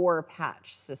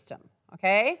 4-patch system,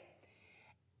 okay?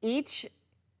 Each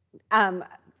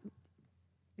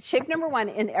shape number 1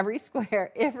 in every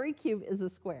square, every cube is a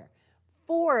square.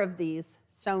 4 of these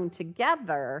sewn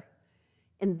together,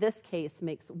 in this case,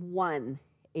 makes 1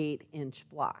 8-inch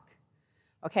block,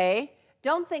 okay?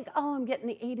 Don't think, oh, I'm getting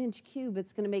the 8-inch cube,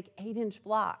 it's gonna make 8-inch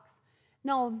blocks.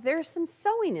 No, there's some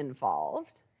sewing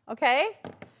involved, okay?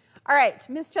 All right,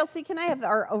 Miss Chelsea, can I have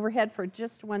our overhead for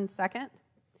just 1 second?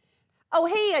 Oh,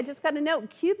 hey, I just got a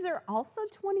note. Cubes are also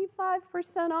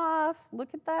 25% off. Look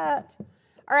at that.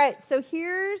 All right, so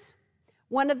here's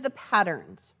one of the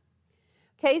patterns.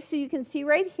 Okay, so you can see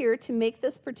right here, to make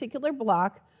this particular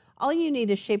block, all you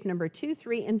need is shape number 2,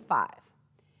 3, and 5.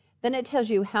 Then it tells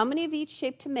you how many of each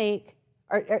shape to make,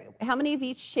 or how many of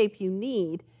each shape you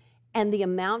need, and the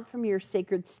amount from your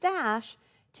sacred stash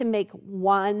to make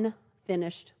 1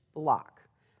 finished block,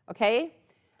 okay?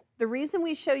 The reason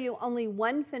we show you only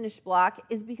 1 finished block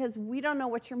is because we don't know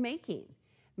what you're making.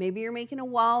 Maybe you're making a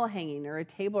wall hanging or a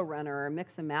table runner or a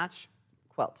mix and match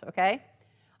quilt, okay?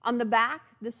 On the back,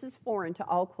 this is foreign to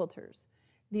all quilters.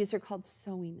 These are called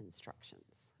sewing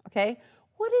instructions, okay?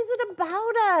 What is it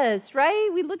about us, right?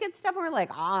 We look at stuff and we're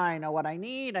like, I know what I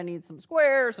need. I need some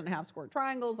squares and half square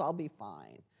triangles. I'll be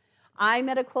fine. I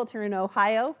met a quilter in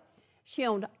Ohio. She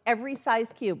owned every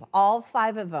size cube, all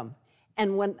 5 of them.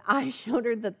 And when I showed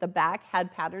her that the back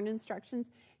had pattern instructions,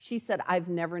 she said, I've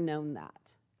never known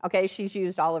that. Okay, she's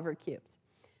used all of her cubes.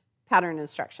 Pattern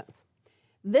instructions.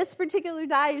 This particular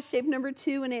die is shape number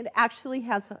 2, and it actually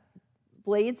has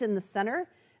blades in the center,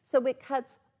 so it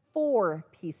cuts 4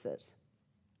 pieces.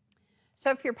 So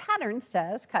if your pattern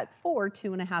says cut 4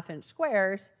 2.5-inch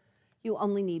squares, you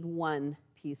only need 1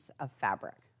 piece of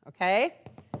fabric, okay?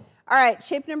 All right,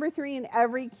 shape number 3 in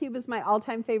every cube is my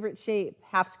all-time favorite shape,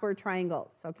 half square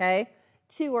triangles, okay?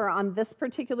 2 are on this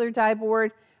particular die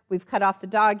board. We've cut off the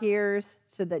dog ears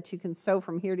so that you can sew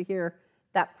from here to here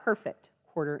that perfect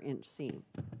 1/4-inch seam.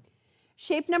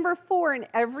 Shape number 4 in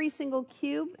every single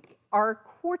cube are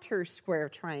quarter square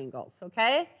triangles,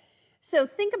 okay? So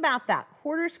think about that,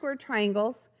 quarter square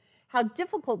triangles, how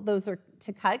difficult those are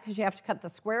to cut because you have to cut the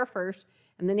square first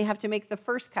and then you have to make the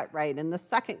first cut right and the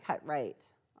second cut right,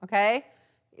 okay?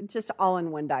 Just all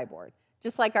in one die board.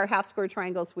 Just like our half square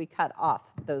triangles, we cut off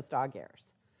those dog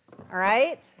ears. All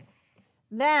right?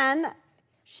 Then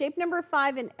shape number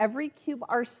 5 in every cube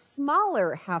are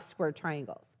smaller half square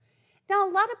triangles. Now,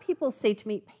 a lot of people say to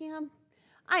me, Pam,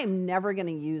 I am never going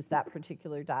to use that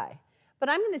particular die. But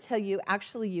I'm going to tell you,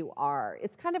 actually you are.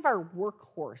 It's kind of our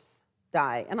workhorse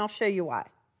die, and I'll show you why.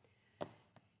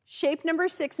 Shape number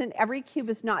 6 in every cube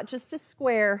is not just a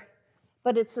square,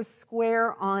 but it's a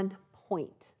square on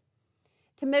point.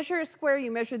 To measure a square,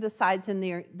 you measure the sides and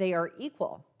they are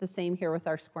equal. The same here with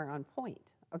our square on point,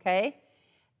 okay?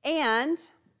 And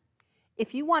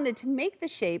if you wanted to make the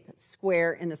shape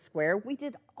square in a square, we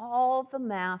did all the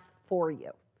math for you.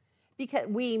 Because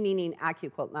we, meaning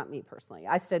AccuQuilt, not me personally.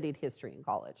 I studied history in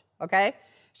college, okay?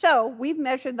 So we've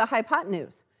measured the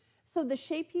hypotenuse. So the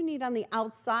shape you need on the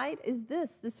outside is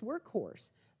this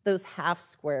workhorse, those half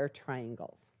square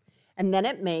triangles. And then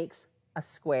it makes a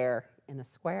square in a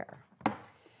square.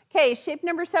 Okay, shape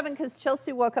number 7, because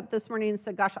Chelsea woke up this morning and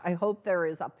said, gosh, I hope there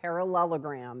is a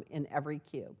parallelogram in every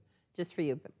cube, just for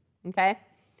you, okay?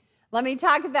 Let me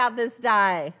talk about this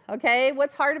die, okay?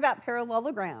 What's hard about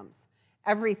parallelograms?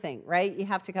 Everything, right? You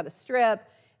have to cut a strip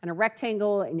and a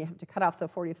rectangle, and you have to cut off the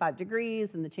 45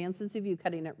 degrees, and the chances of you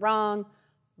cutting it wrong,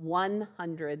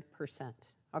 100%,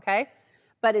 okay?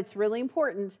 But it's really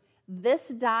important. This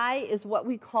die is what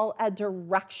we call a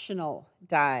directional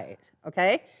die,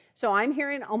 okay? So I'm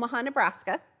here in Omaha,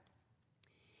 Nebraska.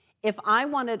 If I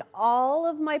wanted all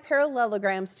of my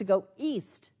parallelograms to go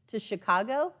east to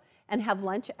Chicago and have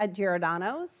lunch at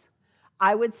Giordano's,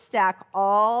 I would stack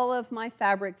all of my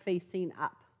fabric facing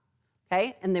up,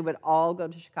 okay? And they would all go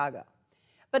to Chicago.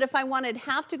 But if I wanted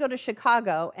half to go to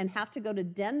Chicago and half to go to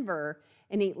Denver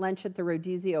and eat lunch at the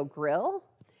Rodizio Grill,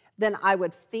 then I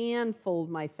would fan fold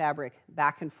my fabric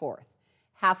back and forth.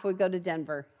 Half would go to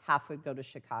Denver, half would go to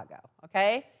Chicago,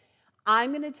 okay?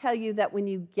 I'm going to tell you that when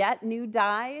you get new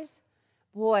dies,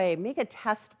 boy, make a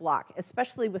test block,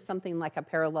 especially with something like a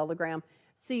parallelogram,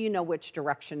 so you know which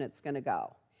direction it's going to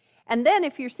go. And then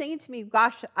if you're saying to me,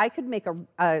 gosh, I could make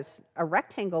a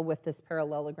rectangle with this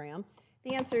parallelogram,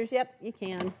 the answer is, yep, you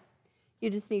can. You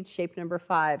just need shape number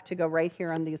 5 to go right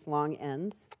here on these long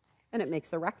ends, and it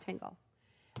makes a rectangle.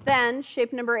 Then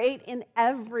shape number 8 in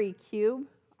every cube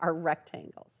are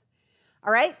rectangles.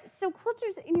 All right, so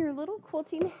quilters, in your little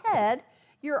quilting head,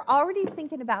 you're already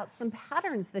thinking about some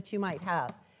patterns that you might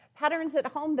have, patterns at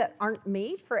home that aren't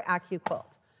made for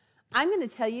AccuQuilt. I'm going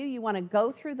to tell you, you want to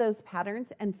go through those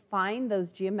patterns and find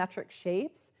those geometric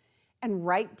shapes and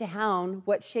write down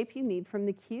what shape you need from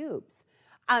the cubes.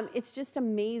 It's just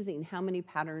amazing how many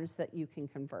patterns that you can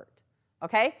convert,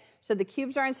 okay? So the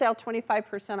cubes are on sale,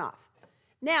 25% off.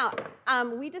 Now,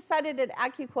 we decided at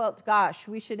AccuQuilt, gosh,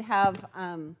 we should have,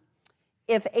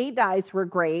 if 8 dies were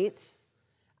great,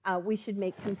 we should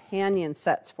make companion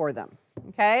sets for them,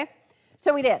 okay?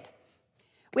 So we did.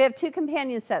 We have 2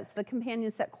 companion sets, the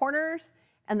companion set corners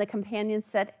and the companion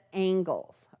set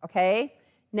angles, okay?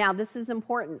 Now, this is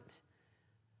important.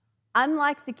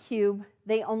 Unlike the cube,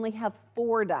 they only have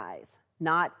 4 dies,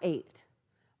 not 8.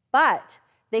 But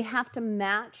they have to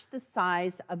match the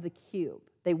size of the cube.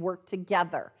 They work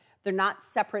together. They're not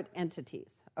separate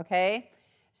entities, okay?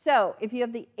 So if you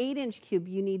have the 8-inch cube,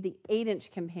 you need the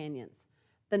 8-inch companions.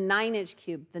 The 9-inch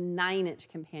cube, the 9-inch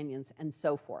companions, and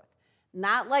so forth.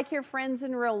 Not like your friends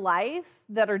in real life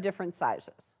that are different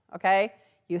sizes, okay?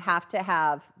 You have to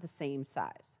have the same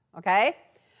size, okay?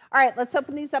 All right, let's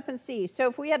open these up and see. So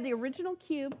if we have the original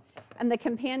cube and the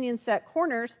companion set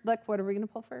corners, look, what are we going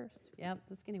to pull first? Yep,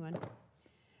 the skinny one.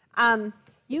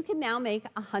 You can now make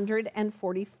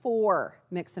 144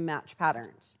 mix and match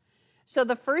patterns. So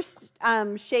the first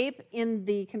shape in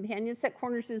the companion set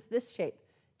corners is this shape,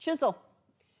 chisel.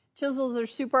 Chisels are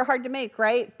super hard to make,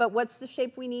 right? But what's the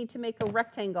shape we need to make a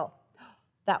rectangle?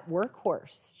 That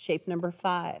workhorse, shape number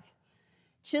 5.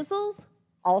 Chisels,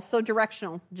 also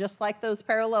directional, just like those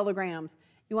parallelograms.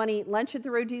 You want to eat lunch at the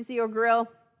Rodizio Grill?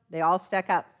 They all stack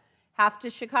up. Half to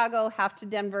Chicago, half to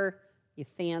Denver. You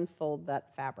fan fold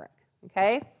that fabric,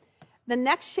 okay? The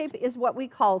next shape is what we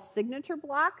call signature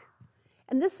block.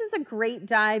 And this is a great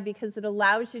die because it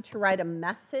allows you to write a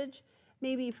message,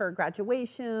 maybe for a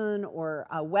graduation or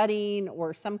a wedding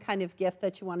or some kind of gift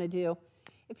that you want to do.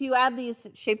 If you add these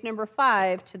shape number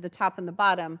 5 to the top and the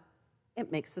bottom,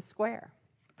 it makes a square.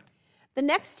 The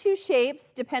next 2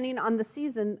 shapes, depending on the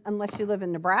season, unless you live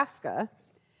in Nebraska,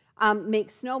 make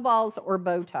snowballs or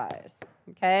bow ties,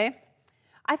 okay?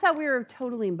 I thought we were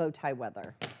totally in bow tie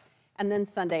weather. And then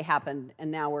Sunday happened, and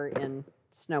now we're in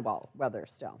snowball weather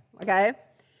still, okay?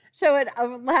 So it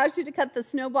allows you to cut the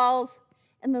snowballs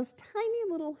and those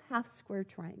tiny little half square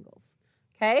triangles,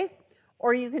 okay?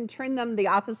 or you can turn them the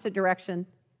opposite direction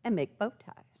and make bow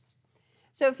ties.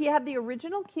 So if you have the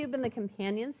original cube and the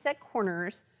companion set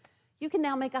corners, you can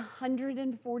now make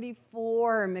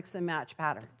 144 mix and match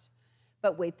patterns.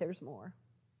 But wait, there's more.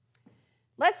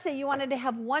 Let's say you wanted to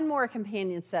have one more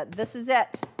companion set. This is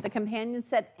it, the companion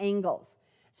set angles.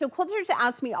 So quilters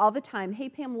ask me all the time, hey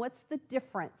Pam, what's the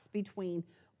difference between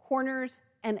corners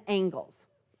and angles?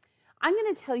 I'm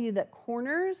going to tell you that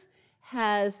corners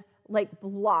has like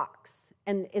blocks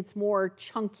and it's more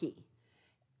chunky.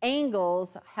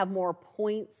 Angles have more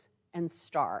points and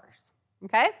stars,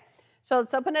 okay? So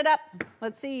let's open it up.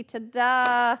 Let's see,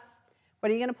 ta-da. What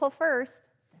are you going to pull first?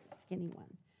 The skinny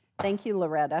one. Thank you,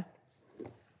 Loretta.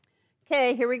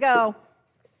 Okay, here we go.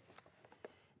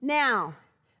 Now,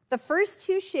 the first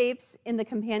two shapes in the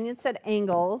companion set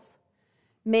angles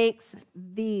makes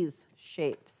these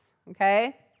shapes,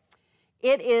 okay?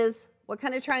 It is, what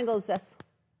kind of triangle is this?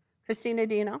 Christina,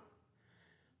 do you know?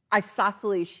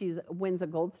 Isosceles, she wins a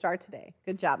gold star today.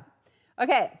 Good job.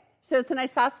 Okay, so it's an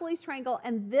isosceles triangle,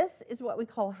 and this is what we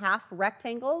call half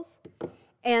rectangles,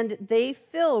 and they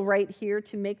fill right here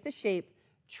to make the shape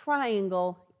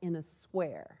triangle in a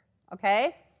square,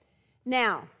 okay?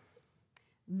 Now,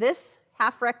 this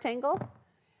half rectangle,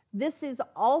 this is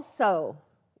also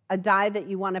a die that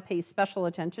you want to pay special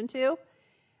attention to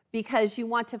because you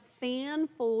want to fan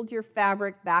fold your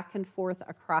fabric back and forth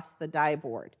across the die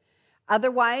board.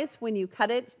 Otherwise, when you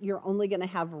cut it, you're only going to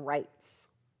have rights,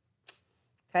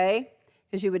 okay?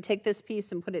 Because you would take this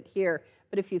piece and put it here,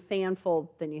 but if you fan fold,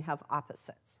 then you have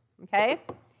opposites, okay?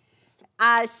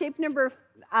 Shape number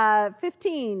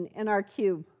 15 in our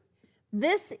cube.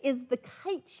 This is the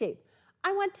kite shape.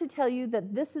 I want to tell you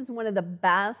that this is one of the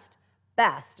best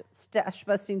stash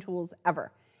busting tools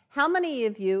ever. How many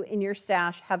of you in your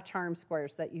stash have charm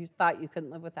squares that you thought you couldn't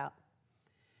live without?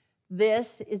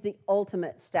 This is the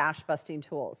ultimate stash busting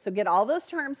tool. So get all those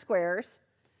charm squares,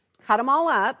 cut them all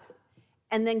up,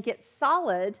 and then get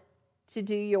solid to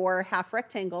do your half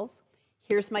rectangles.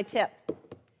 Here's my tip.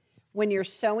 When you're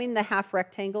sewing the half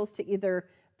rectangles to either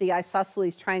the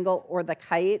isosceles triangle or the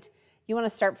kite, you want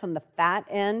to start from the fat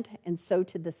end and sew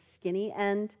to the skinny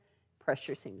end. Press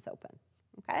your seams open,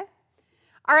 okay?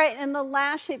 All right, and the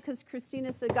last shape, because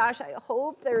Christina said, gosh, I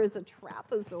hope there is a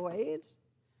trapezoid.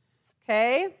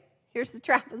 Okay, here's the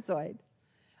trapezoid.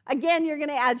 Again, you're going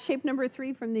to add shape number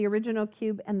 3 from the original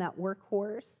cube and that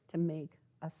workhorse to make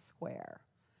a square.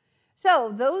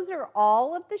 So those are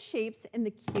all of the shapes in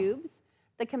the cubes,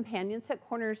 the companion set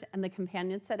corners, and the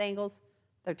companion set angles.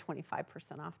 They're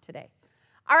 25% off today.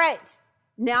 All right,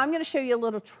 now I'm going to show you a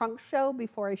little trunk show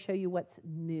before I show you what's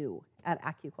new at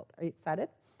AccuQuilt. Are you excited?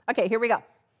 Okay, here we go.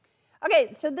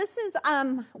 Okay, so this is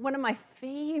one of my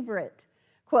favorite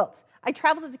quilts. I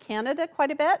traveled to Canada quite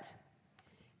a bit,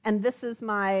 and this is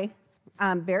my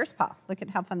bear's paw. Look at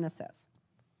how fun this is.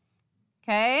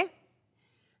 Okay,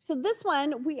 so this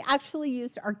one, we actually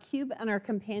used our cube and our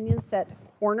companion set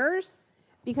corners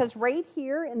because right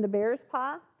here in the bear's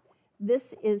paw,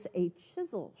 this is a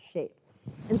chisel shape.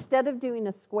 Instead of doing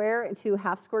a square and 2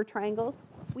 half square triangles,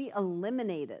 we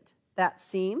eliminated that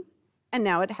seam, and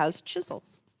now it has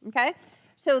chisels, okay?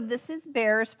 So this is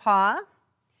bear's paw.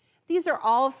 These are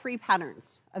all free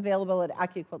patterns available at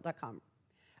AccuQuilt.com.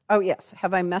 Oh, yes.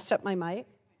 Have I messed up my mic?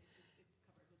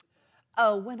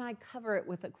 Oh, when I cover it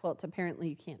with a quilt, apparently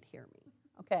you can't hear me.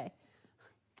 Okay.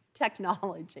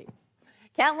 Technology.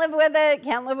 Can't live with it,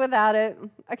 can't live without it.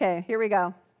 Okay, here we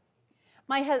go.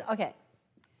 My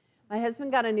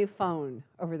husband got a new phone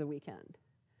over the weekend.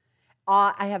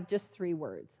 I have just 3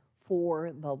 words: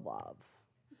 for the love.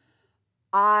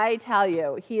 I tell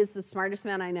you, he is the smartest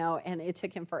man I know, and it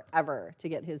took him forever to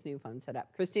get his new phone set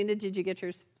up. Christina, did you get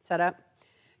yours set up?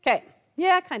 Okay,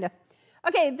 yeah, kind of.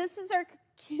 Okay, this is our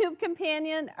cube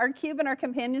and our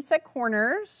companion set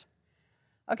corners.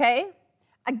 Okay,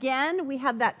 again, we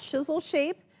have that chisel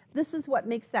shape. This is what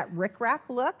makes that rickrack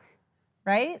look,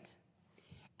 right?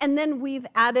 And then we've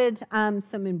added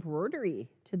some embroidery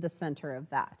to the center of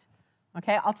that.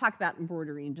 Okay, I'll talk about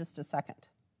embroidery in just a second.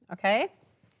 Okay,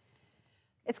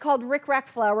 it's called Rick Rack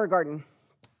Flower Garden.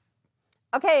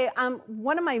 Okay,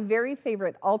 one of my very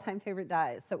favorite, all-time favorite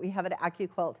dies that we have at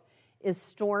AccuQuilt is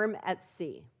Storm at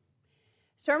Sea.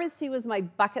 Storm at Sea was my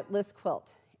bucket list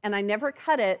quilt, and I never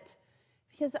cut it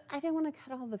because I didn't want to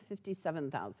cut all the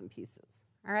 57,000 pieces,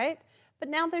 all right? But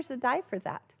now there's a die for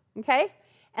that, okay?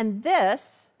 And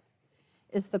this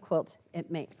is the quilt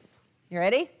it makes. You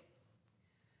ready?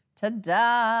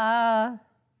 Ta-da!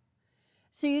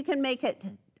 So you can make it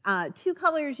 2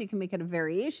 colors, you can make it a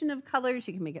variation of colors,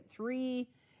 you can make it 3.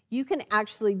 You can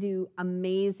actually do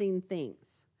amazing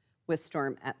things with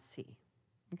Storm at Sea,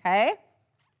 okay?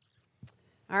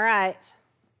 All right.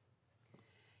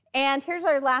 And here's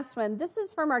our last one. This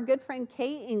is from our good friend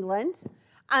Kay England.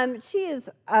 She is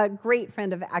a great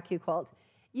friend of AccuQuilt.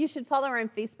 You should follow her on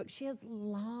Facebook. She has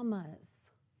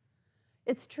llamas.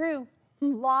 It's true,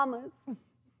 llamas.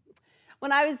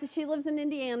 She lives in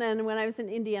Indiana, and when I was in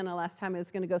Indiana last time, I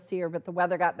was going to go see her, but the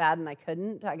weather got bad and I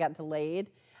couldn't. I got delayed.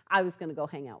 I was going to go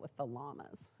hang out with the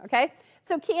llamas, okay?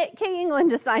 So Kay England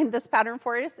designed this pattern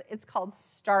for us. It's called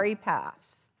Starry Path.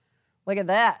 Look at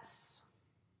this.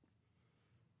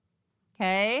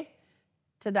 Okay,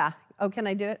 ta-da. Oh, can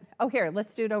I do it? Oh, here,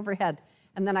 let's do it overhead,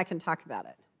 and then I can talk about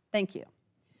it. Thank you.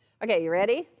 Okay, you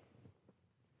ready?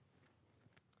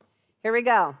 Here we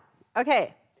go.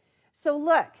 Okay, so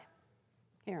look.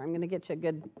 Here, I'm going to get you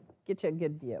a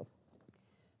good view.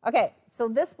 Okay, so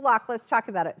this block, let's talk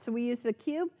about it. So we use the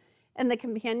cube and the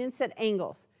companion set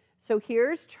angles. So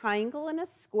here's triangle and a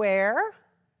square.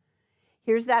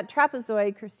 Here's that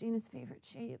trapezoid, Christina's favorite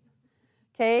shape.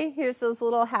 Okay, here's those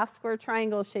little half square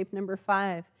triangles, shape number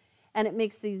 5. And it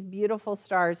makes these beautiful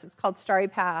stars. It's called Starry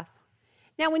Path.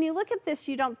 Now, when you look at this,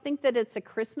 you don't think that it's a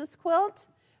Christmas quilt,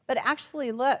 but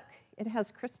actually, look, it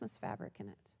has Christmas fabric in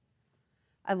it.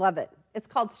 I love it. It's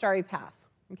called Starry Path,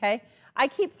 okay? I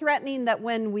keep threatening that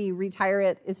when we retire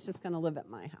it, it's just going to live at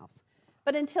my house.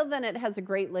 But until then, it has a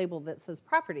great label that says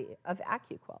property of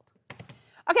AccuQuilt.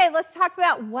 Okay, let's talk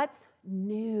about what's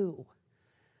new.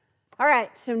 All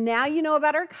right, so now you know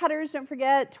about our cutters. Don't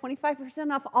forget,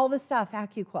 25% off all the stuff,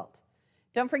 AccuQuilt.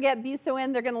 Don't forget, be so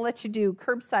in, they're going to let you do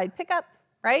curbside pickup,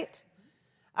 right?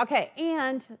 Okay,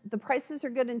 and the prices are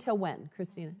good until when,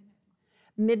 Christina?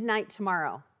 Midnight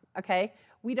tomorrow, okay?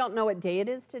 We don't know what day it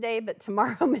is today, but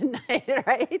tomorrow midnight,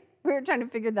 right? We were trying to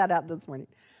figure that out this morning.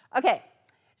 Okay,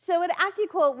 so at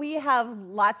AccuQuilt, we have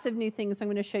lots of new things. I'm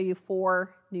going to show you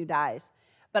 4 new dies,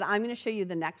 but I'm going to show you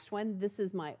the next one. This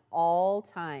is my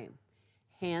all-time,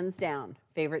 hands down,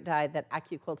 favorite die that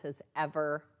AccuQuilt has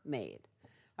ever made,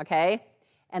 okay?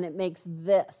 And it makes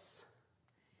this.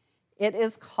 It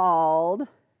is called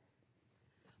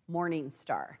Morning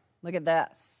Star. Look at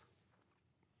this.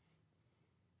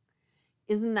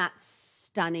 Isn't that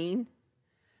stunning?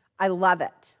 I love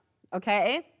it,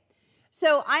 okay?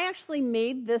 So I actually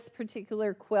made this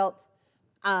particular quilt.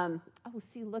 Oh,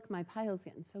 see, look, my pile's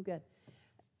getting so good.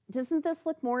 Doesn't this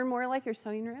look more and more like your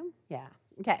sewing room? Yeah,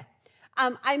 okay.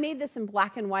 I made this in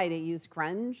black and white. I used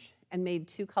grunge and made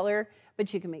 2-color,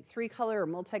 but you can make 3-color or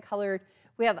multicolored.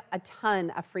 We have a ton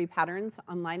of free patterns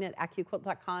online at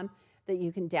AccuQuilt.com that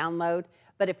you can download.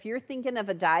 But if you're thinking of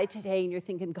a die today and you're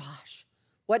thinking, gosh,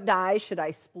 what die should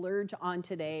I splurge on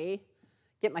today?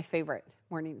 Get my favorite,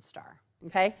 Morning Star,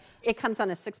 okay? It comes on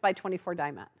a 6x24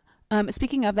 die mat.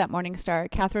 Speaking of that Morning Star,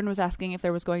 Catherine was asking if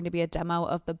there was going to be a demo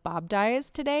of the bob dies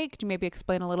today. Could you maybe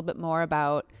explain a little bit more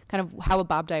about kind of how a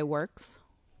bob die works?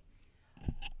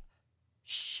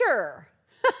 Sure.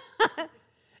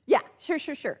 Yeah,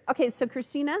 sure. Okay, so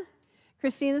Christina's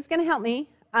going to help me.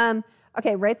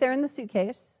 Okay, right there in the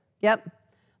suitcase. Yep.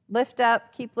 Lift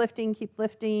up, keep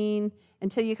lifting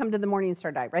until you come to the Morning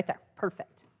Star die. Right there.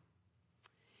 Perfect.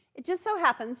 It just so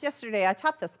happens yesterday I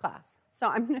taught this class, so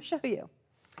I'm going to show you.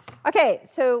 Okay,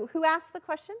 so who asked the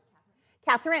question?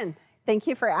 Catherine. Thank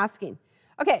you for asking.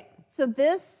 Okay, so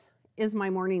this is my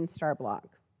Morning Star block.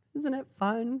 Isn't it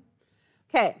fun?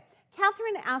 Okay,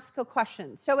 Catherine asked a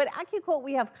question. So at AccuQuilt,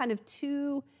 we have kind of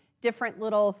 2 different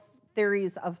little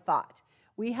theories of thought.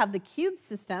 We have the cube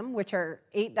system, which are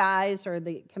 8 dies or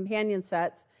the companion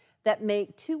sets that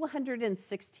make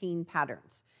 216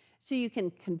 patterns. So you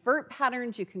can convert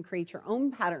patterns, you can create your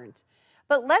own patterns.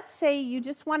 But let's say you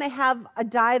just want to have a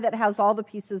die that has all the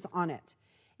pieces on it.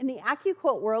 In the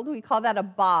AccuQuilt world, we call that a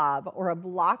bob or a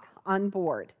block on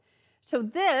board. So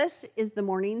this is the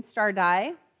Morning Star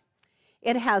die.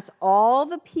 It has all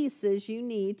the pieces you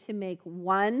need to make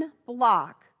one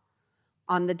block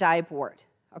on the die board,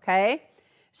 okay?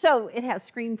 So it has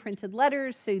screen printed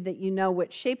letters so that you know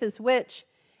which shape is which.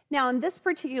 Now in this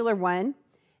particular one,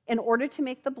 in order to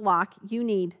make the block, you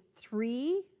need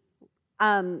 3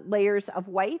 layers of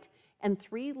white and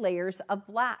 3 layers of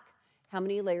black. How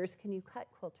many layers can you cut,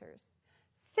 quilters?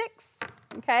 6,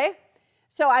 okay?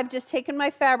 So I've just taken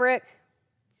my fabric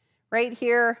right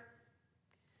here,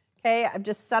 okay? I've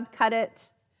just subcut it,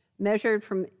 measured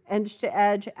from edge to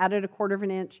edge, added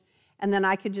 1/4 inch, and then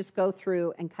I could just go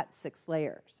through and cut 6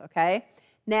 layers, okay?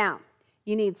 Now,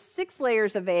 you need 6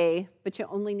 layers of A, but you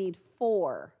only need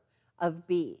 4 of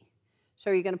B.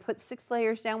 So are you gonna put 6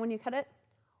 layers down when you cut it?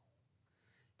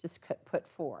 Just put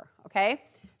 4, okay?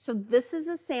 So this is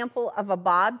a sample of a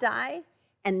bob die,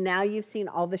 and now you've seen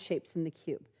all the shapes in the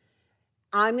cube.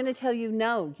 I'm gonna tell you,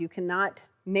 no, you cannot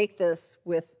make this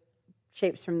with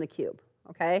shapes from the cube,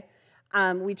 okay?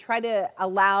 We try to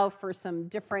allow for some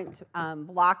different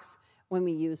blocks when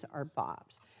we use our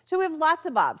bobs. So we have lots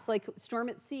of bobs, like Storm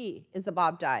at Sea is a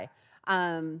bob die.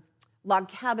 Log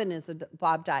Cabin is a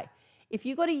bob die. If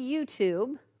you go to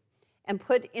YouTube and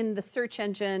put in the search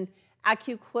engine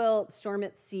AccuQuilt Storm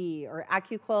at Sea or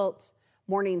AccuQuilt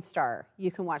Morning Star,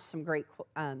 you can watch some great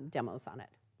demos on it,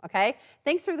 okay?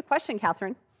 Thanks for the question,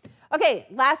 Catherine. Okay,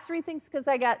 last three things because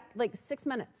I got like 6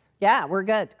 minutes. Yeah, we're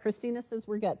good. Christina says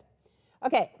we're good.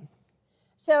 Okay,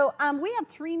 so we have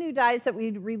 3 new dies that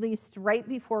we released right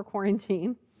before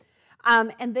quarantine,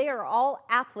 and they are all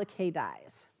applique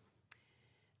dies.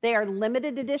 They are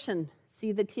limited edition.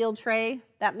 See the teal tray?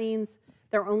 That means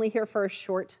they're only here for a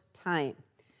short time.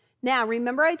 Now,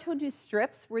 remember I told you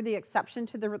strips were the exception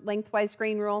to the lengthwise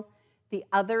grain rule? The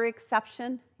other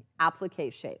exception,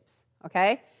 applique shapes,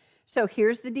 okay? So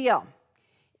here's the deal.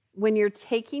 When you're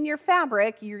taking your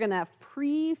fabric, you're gonna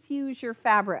pre-fuse your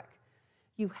fabric.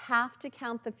 You have to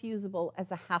count the fusible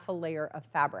as a half a layer of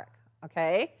fabric,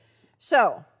 okay?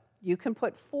 So you can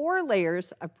put 4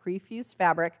 layers of pre-fused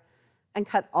fabric and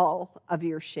cut all of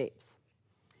your shapes.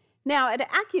 Now at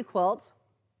AccuQuilt,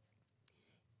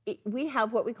 we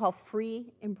have what we call free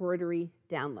embroidery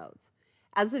downloads.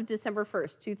 As of December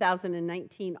 1st,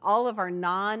 2019, all of our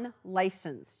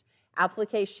non-licensed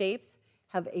applique shapes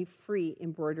have a free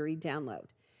embroidery download.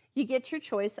 You get your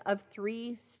choice of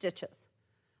 3 stitches,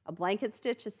 a blanket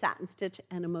stitch, a satin stitch,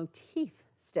 and a motif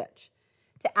stitch.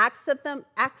 To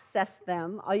access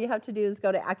them, all you have to do is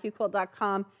go to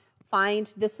AccuQuilt.com,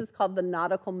 find, this is called the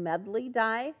Nautical Medley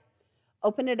die,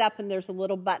 open it up, and there's a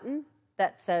little button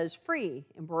that says free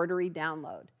embroidery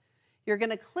download. You're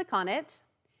gonna click on it,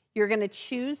 you're gonna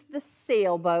choose the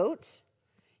sailboat,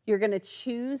 you're gonna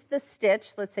choose the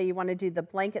stitch, let's say you wanna do the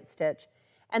blanket stitch,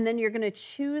 and then you're gonna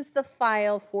choose the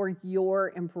file for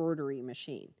your embroidery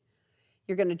machine.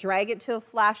 You're gonna drag it to a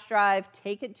flash drive,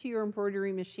 take it to your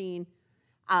embroidery machine,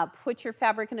 put your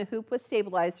fabric in a hoop with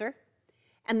stabilizer,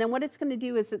 and then what it's gonna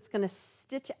do is it's gonna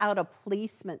stitch out a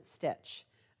placement stitch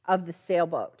of the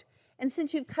sailboat. And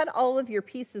since you've cut all of your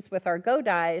pieces with our Go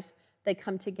dies, they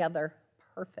come together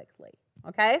perfectly,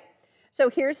 okay? So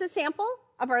here's a sample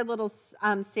of our little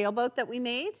sailboat that we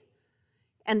made.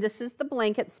 And this is the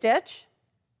blanket stitch.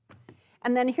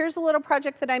 And then here's a little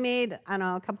project that I made, I don't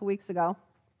know, a couple weeks ago.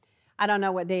 I don't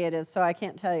know what day it is, so I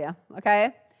can't tell you,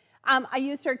 okay? I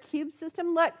used our cube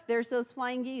system. Look, there's those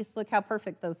flying geese. Look how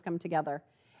perfect those come together.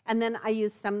 And then I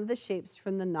used some of the shapes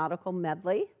from the Nautical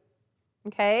Medley,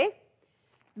 okay?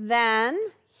 Then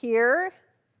here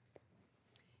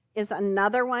is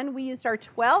another one. We used our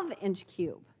 12-inch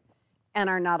cube and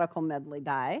our Nautical Medley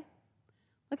die.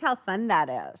 Look how fun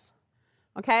that is,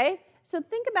 okay? So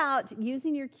think about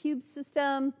using your cube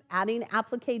system, adding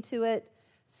applique to it.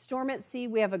 Storm at Sea,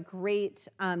 we have a great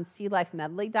Sea Life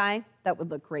Medley die that would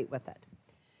look great with it.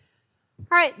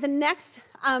 All right, the next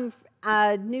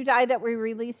new die that we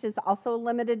released is also a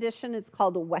limited edition. It's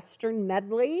called a Western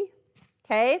Medley,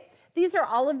 okay? These are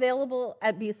all available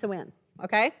at BSON,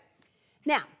 okay?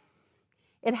 Now,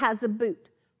 it has a boot.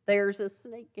 There's a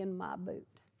snake in my boot,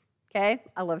 okay?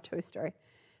 I love Toy Story.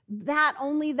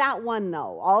 Only that one,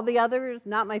 though. All the others,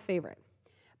 not my favorite.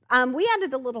 We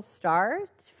added a little star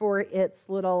for its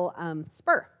little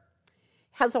spur. It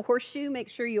has a horseshoe. Make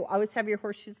sure you always have your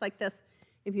horseshoes like this.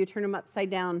 If you turn them upside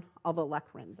down, all the luck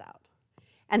runs out.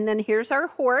 And then here's our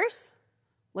horse.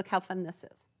 Look how fun this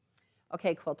is.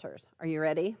 Okay, quilters, are you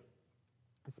ready?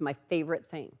 It's my favorite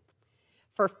thing.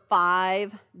 For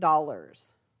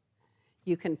 $5,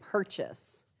 you can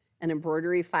purchase an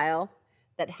embroidery file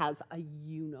that has a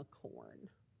unicorn,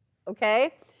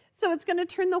 okay? So it's gonna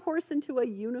turn the horse into a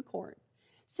unicorn.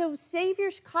 So save your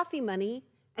coffee money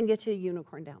and get you a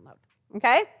unicorn download,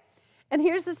 okay? And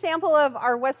here's a sample of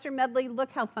our Western Medley.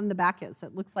 Look how fun the back is.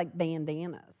 It looks like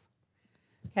bandanas,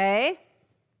 okay?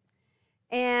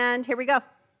 And here we go.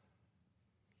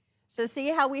 So see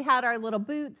how we had our little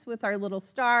boots with our little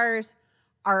stars.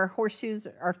 Our horseshoes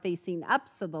are facing up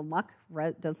so the luck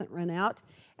doesn't run out.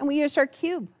 And we used our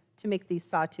cube to make these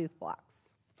sawtooth blocks.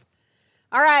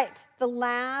 All right, the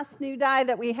last new die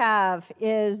that we have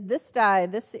is this die.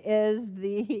 This is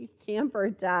the camper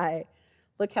die.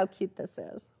 Look how cute this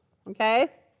is, okay?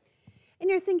 And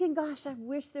you're thinking, gosh, I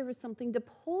wish there was something to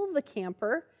pull the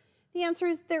camper. The answer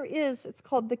is there is. It's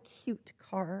called the Cute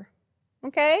Car,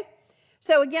 okay?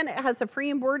 So again, it has a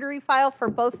free embroidery file for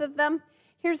both of them.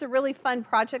 Here's a really fun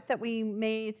project that we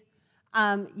made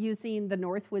using the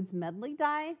Northwoods Medley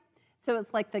die. So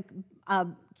it's like the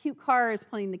Cute Car is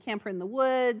playing the camper in the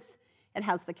woods. It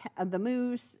has the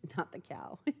moose, not the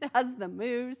cow. It has the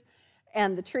moose.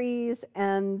 and the trees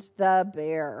and the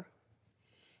bear.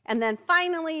 And then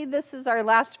finally, this is our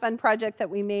last fun project that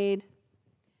we made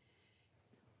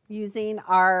using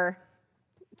our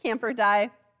camper die.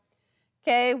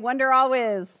 Okay, wonder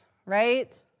always,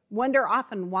 right? Wonder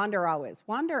often, wander always.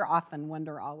 Wander often,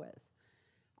 wonder always.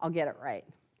 I'll get it right.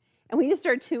 And we used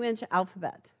our 2-inch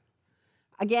alphabet.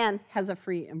 Again, has a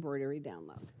free embroidery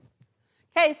download.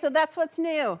 Okay, so that's what's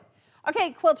new.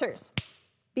 Okay, quilters,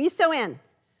 Be So In.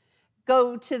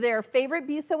 Go to their favorite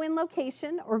Be So In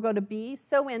location or go to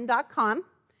besoin.com.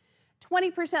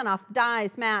 20% off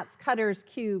dies, mats, cutters,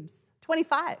 cubes.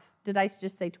 25. Did I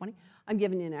just say 20? I'm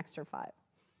giving you an extra 5.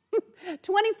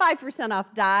 25%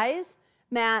 off dies,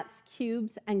 mats,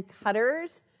 cubes, and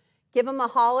cutters. Give them a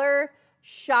holler.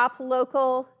 Shop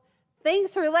local.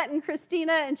 Thanks for letting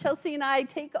Christina and Chelsea and I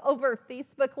take over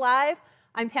Facebook Live.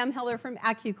 I'm Pam Heller from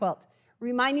AccuQuilt,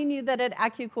 reminding you that at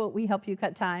AccuQuilt we help you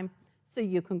cut time so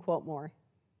you can quilt more.